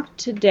going to talk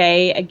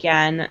today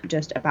again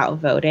just about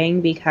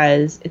voting,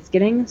 because it's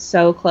getting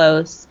so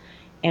close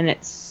and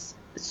it's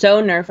so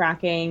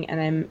nerve-wracking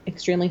and I'm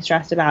extremely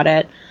stressed about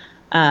it.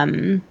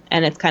 And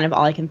it's kind of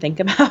all I can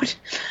think about.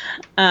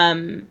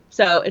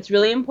 So it's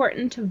really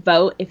important to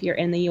vote if you're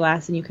in the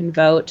U.S. and you can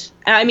vote.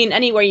 I mean,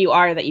 anywhere you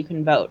are that you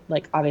can vote,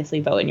 like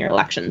obviously vote in your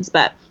elections,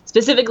 but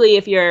specifically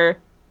if you're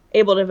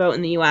able to vote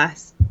in the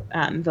U.S.,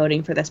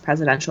 voting for this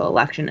presidential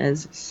election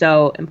is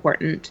so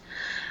important.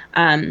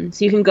 So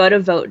you can go to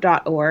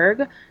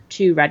vote.org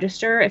to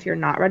register if you're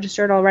not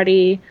registered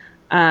already.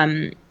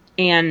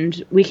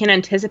 And we can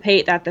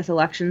anticipate that this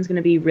election is going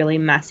to be really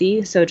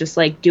messy. So just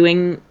like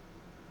doing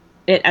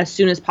it as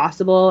soon as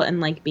possible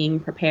and like being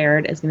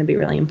prepared is going to be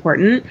really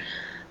important.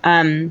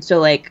 So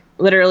like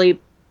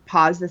literally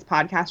pause this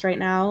podcast right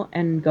now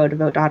and go to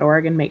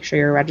vote.org and make sure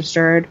you're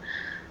registered.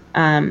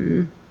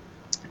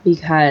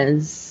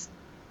 Because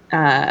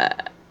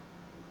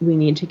we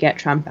need to get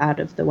Trump out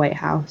of the White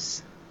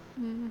House.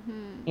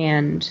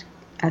 And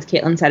as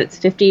Caitlin said, it's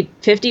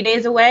 50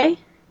 days away.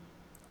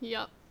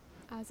 Yep,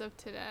 as of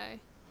today.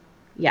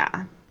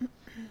 Yeah.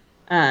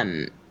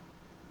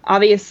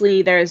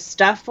 Obviously, there's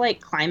stuff like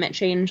climate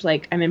change.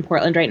 Like, I'm in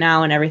Portland right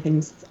now and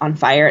everything's on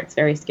fire. It's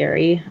very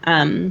scary.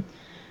 And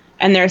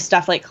there's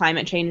stuff like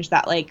climate change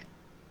that, like,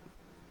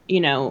 you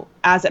know,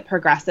 as it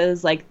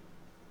progresses, like,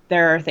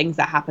 there are things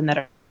that happen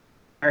that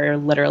are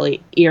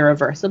literally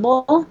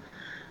irreversible.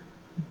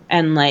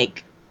 And,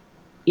 like,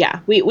 yeah,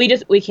 we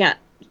can't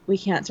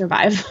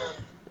survive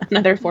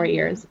another 4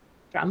 years,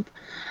 Trump.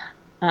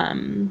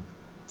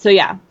 So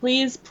yeah,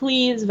 please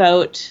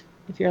vote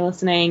if you're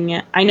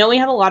listening. I know we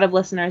have a lot of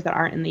listeners that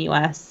aren't in the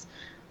U.S.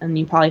 and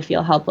you probably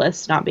feel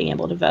helpless not being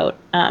able to vote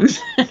in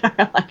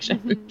our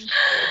election.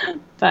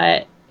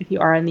 But if you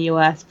are in the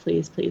U.S.,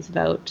 please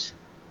vote.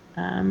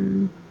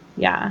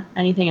 Yeah.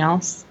 Anything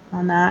else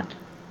on that?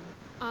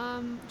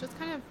 Just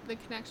kind of the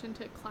connection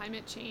to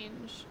climate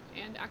change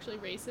and actually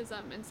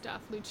racism and stuff.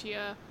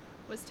 Lucia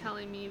was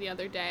telling me the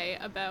other day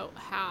about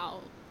how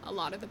a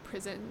lot of the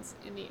prisons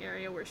in the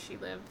area where she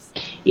lives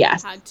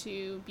had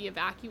to be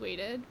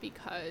evacuated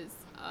because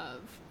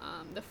of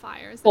the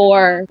fires that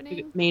are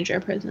happening.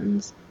 Major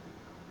prisons.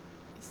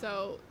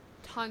 So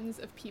tons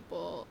of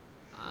people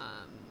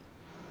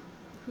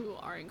who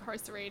are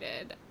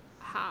incarcerated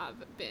have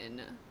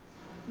been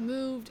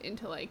moved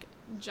into like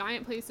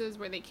giant places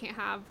where they can't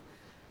have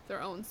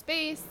their own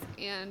space,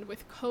 and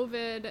with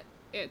COVID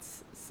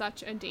it's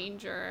such a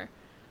danger.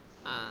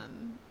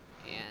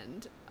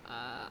 And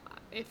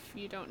if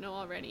you don't know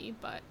already,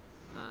 but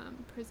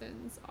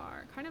prisons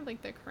are kind of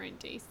like the current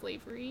day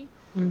slavery.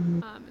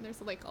 And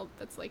there's like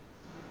that's like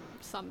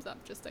sums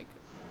up just like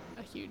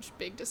a huge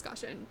big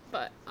discussion.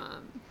 But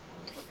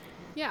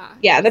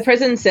yeah, the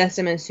prison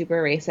system is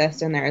super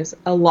racist, and there's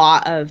a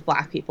lot of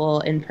Black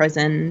people in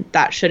prison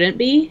that shouldn't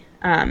be,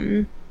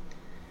 and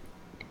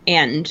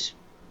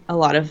a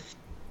lot of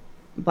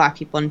Black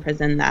people in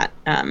prison that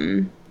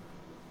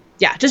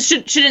just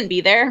shouldn't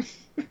be there.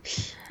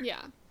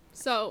 Yeah.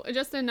 So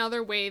just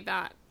another way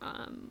that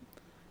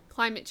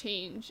climate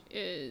change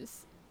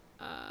is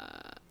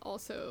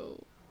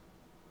also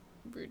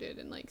rooted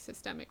in like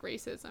systemic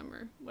racism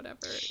or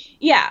whatever.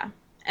 Yeah.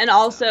 And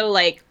also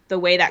like the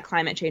way that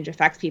climate change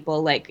affects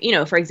people, like, you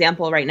know, for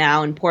example, right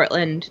now in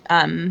Portland,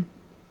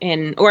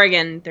 in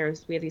Oregon,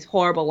 we have these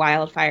horrible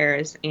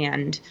wildfires,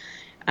 and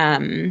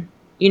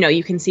you know,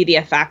 you can see the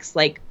effects,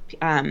 like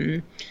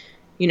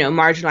you know,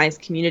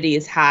 marginalized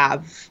communities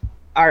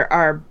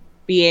are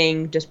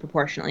being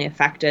disproportionately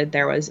affected.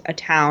 There was a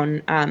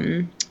town,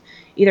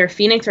 either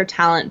Phoenix or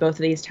Talent, both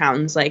of these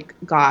towns like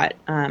got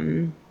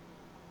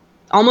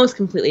almost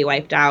completely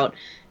wiped out,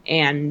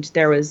 and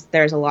there's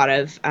a lot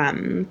of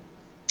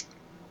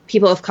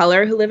people of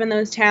color who live in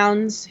those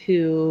towns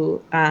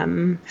who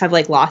have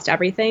like lost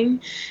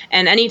everything.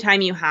 And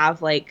anytime you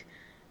have like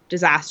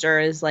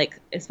disasters, like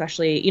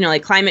especially, you know,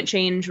 like climate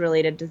change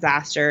related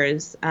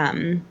disasters,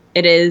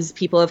 it is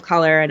people of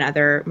color and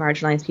other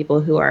marginalized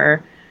people who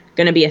are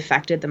going to be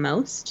affected the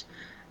most.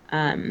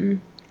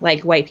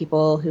 Like white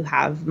people who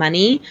have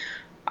money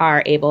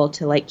are able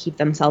to like keep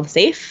themselves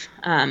safe,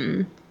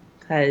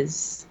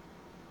 because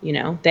you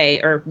know,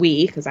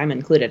 because I'm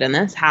included in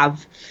this,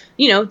 have,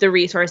 you know, the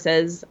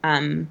resources.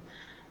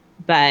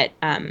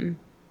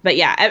 But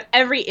yeah,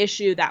 every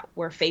issue that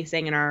we're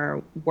facing in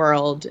our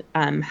world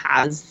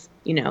has,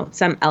 you know,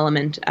 an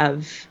element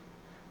of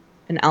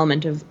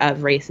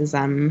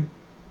racism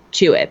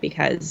to it,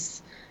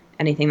 because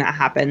anything that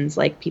happens,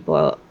 like,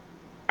 people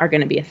are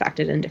going to be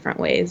affected in different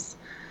ways.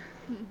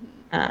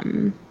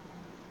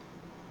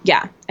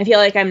 Yeah, I feel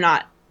like I'm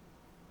not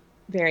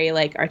very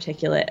like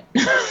articulate.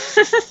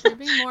 You're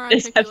being more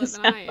articulate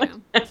than I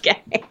am.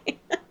 Okay.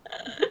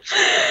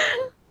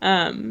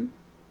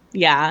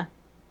 Yeah.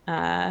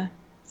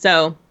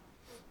 So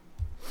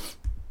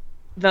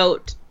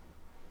vote.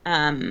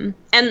 And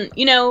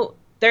you know,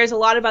 there's a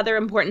lot of other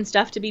important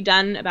stuff to be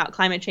done about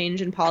climate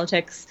change and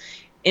politics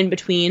in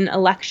between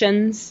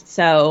elections.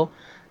 So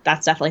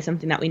that's definitely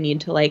something that we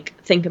need to like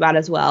think about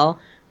as well.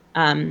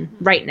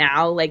 Right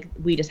now, like,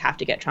 we just have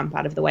to get Trump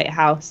out of the White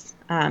House.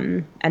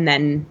 And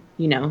then,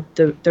 you know,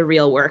 the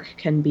real work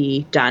can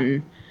be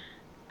done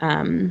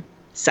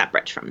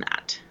separate from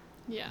that.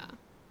 Yeah.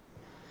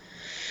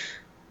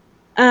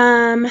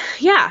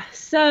 Yeah.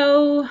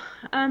 So,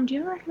 do you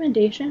have a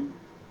recommendation?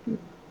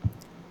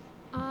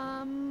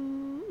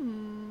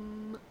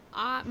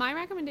 My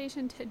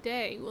recommendation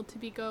today will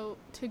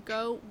to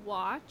go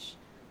watch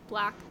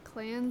Black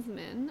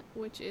Klansman,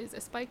 which is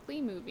a Spike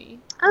Lee movie.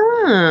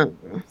 Oh.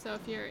 So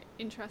if you're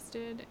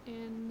interested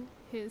in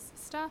his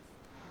stuff,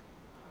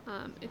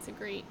 it's a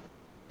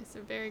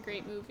very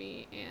great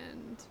movie,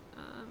 and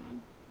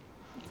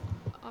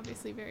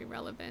obviously very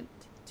relevant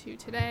to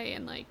today,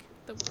 and like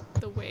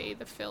the way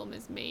the film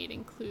is made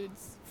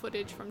includes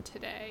footage from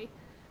today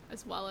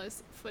as well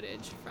as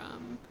footage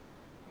from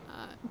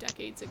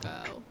decades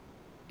ago.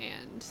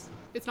 And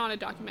it's not a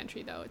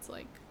documentary though, it's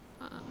like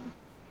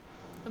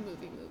a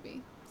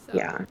movie. So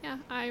Yeah.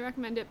 I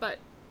recommend it, but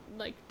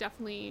like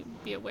definitely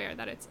be aware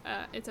that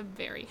it's a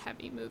very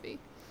heavy movie.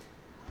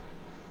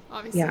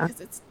 Obviously, Yeah.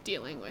 because it's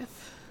dealing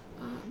with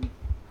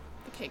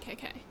the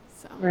KKK.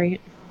 So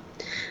Right.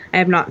 I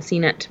have not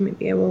seen it.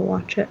 Maybe I will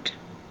watch it.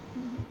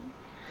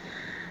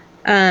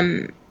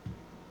 I'm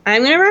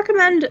going to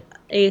recommend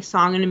a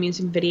song and a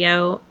music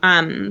video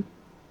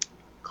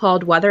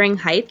called Wuthering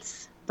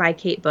Heights by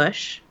Kate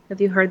Bush.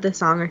 Have you heard this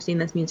song or seen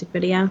this music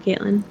video,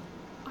 Caitlin?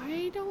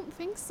 I don't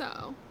think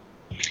so.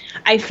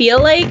 I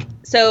feel like,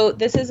 so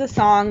this is a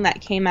song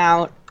that came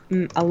out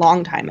a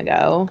long time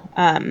ago.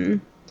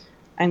 I'm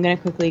going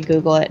to quickly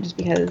Google it just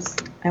because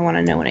I want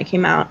to know when it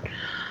came out.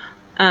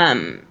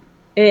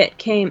 It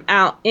came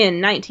out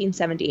in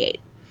 1978.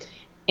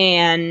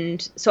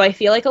 And so I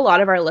feel like a lot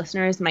of our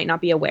listeners might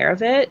not be aware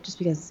of it just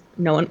because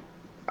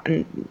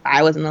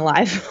I wasn't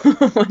alive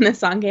when this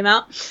song came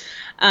out.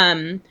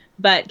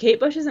 But Kate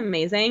Bush is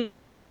amazing.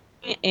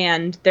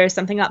 And there's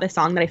something about this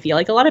song that I feel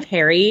like a lot of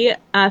Harry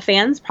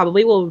fans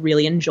probably will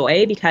really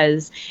enjoy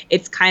because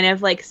it's kind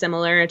of like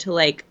similar to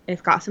like,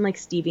 it's got some like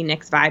Stevie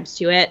Nicks vibes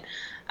to it.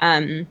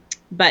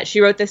 But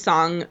she wrote this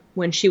song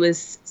when she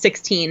was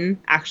 16,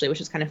 actually, which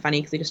is kind of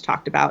funny because we just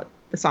talked about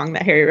the song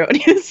that Harry wrote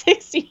when he was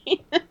 16.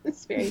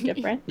 It's very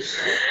different.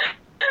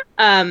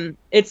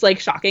 It's like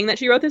shocking that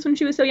she wrote this when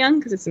she was so young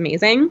because it's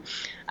amazing.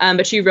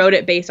 But she wrote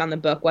it based on the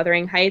book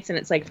Wuthering Heights, and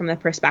it's like from the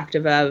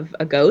perspective of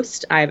a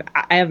ghost. I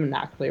haven't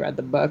actually read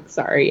the book.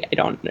 Sorry, I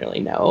don't really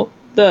know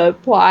the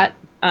plot.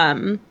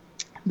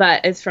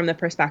 But it's from the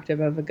perspective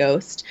of a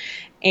ghost.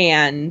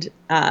 And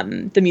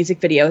the music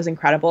video is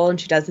incredible. And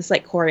she does this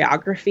like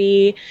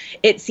choreography.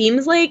 It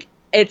seems like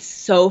it's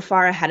so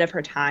far ahead of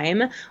her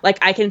time. Like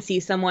I can see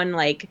someone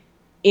like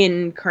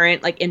in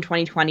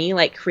 2020,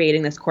 like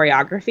creating this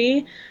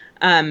choreography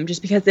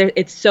just because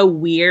it's so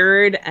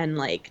weird and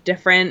like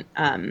different.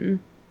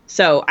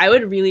 So I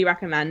would really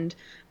recommend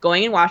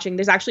going and watching.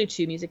 There's actually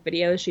 2 music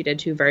videos. She did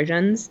 2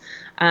 versions.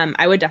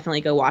 I would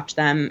definitely go watch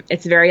them.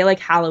 It's very like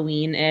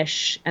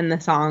Halloween-ish and the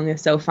song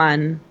is so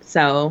fun.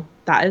 So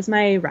that is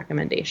my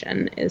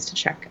recommendation, is to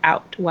check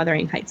out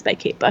Wuthering Heights by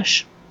Kate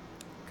Bush.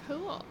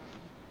 Cool.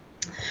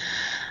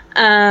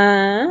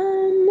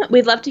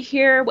 We'd love to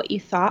hear what you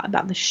thought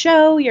about the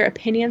show, your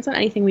opinions on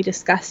anything we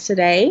discussed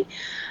today.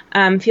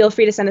 Feel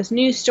free to send us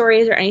news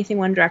stories or anything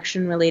One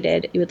Direction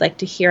related you would like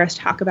to hear us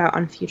talk about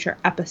on future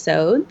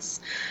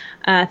episodes.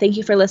 Thank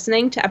you for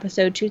listening to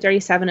episode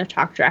 237 of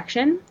Talk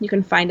Direction. You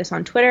can find us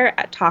on Twitter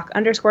at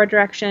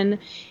talk_direction.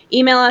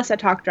 Email us at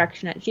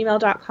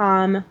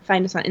talkdirection@gmail.com.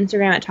 Find us on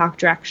Instagram at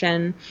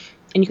talkdirection.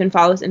 And you can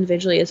follow us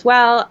individually as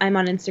well. I'm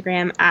on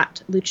Instagram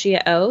at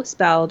Lucia O,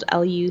 spelled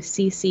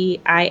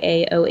LuCciaOH.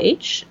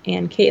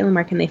 And Caitlin,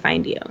 where can they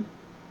find you?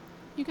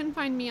 You can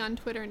find me on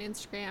Twitter and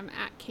Instagram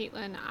at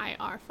Caitlin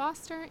IR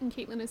Foster, and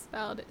Caitlin is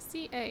spelled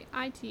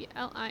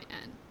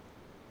CAITLIN.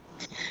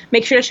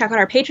 Make sure to check out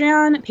our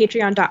Patreon,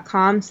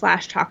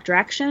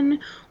 patreon.com/talkdirection,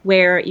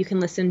 where you can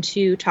listen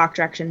to Talk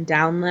Direction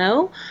Down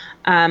Low.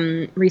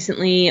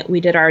 Recently, we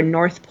did our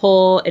North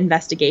Pole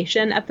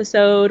investigation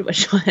episode,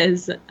 which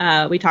was,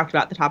 we talked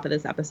about at the top of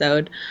this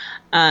episode.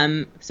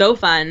 So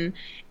fun.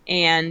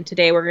 And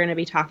today we're going to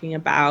be talking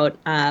about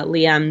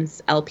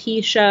Liam's LP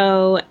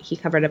show. He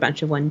covered a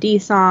bunch of 1D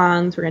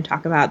songs. We're going to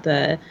talk about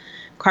the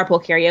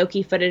carpool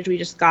karaoke footage we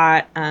just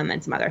got,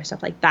 and some other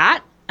stuff like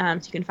that. So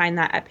you can find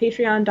that at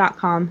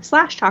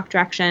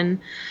patreon.com/talkdirection.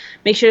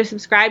 Make sure to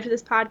subscribe to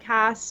this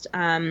podcast.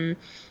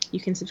 You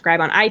can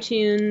subscribe on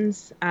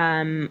iTunes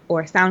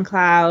or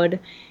SoundCloud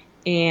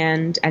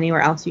and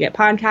anywhere else you get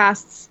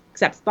podcasts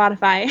except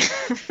Spotify.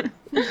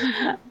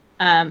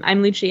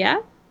 I'm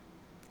Lucia.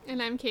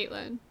 And I'm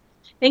Caitlin.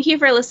 Thank you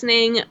for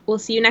listening. We'll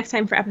see you next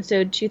time for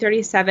episode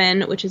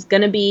 237, which is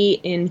going to be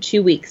in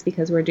 2 weeks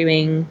because we're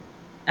doing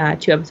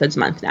 2 episodes a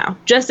month now,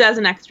 just as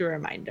an extra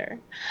reminder.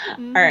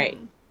 All right.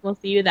 We'll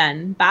see you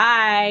then.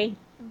 Bye.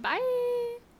 Bye.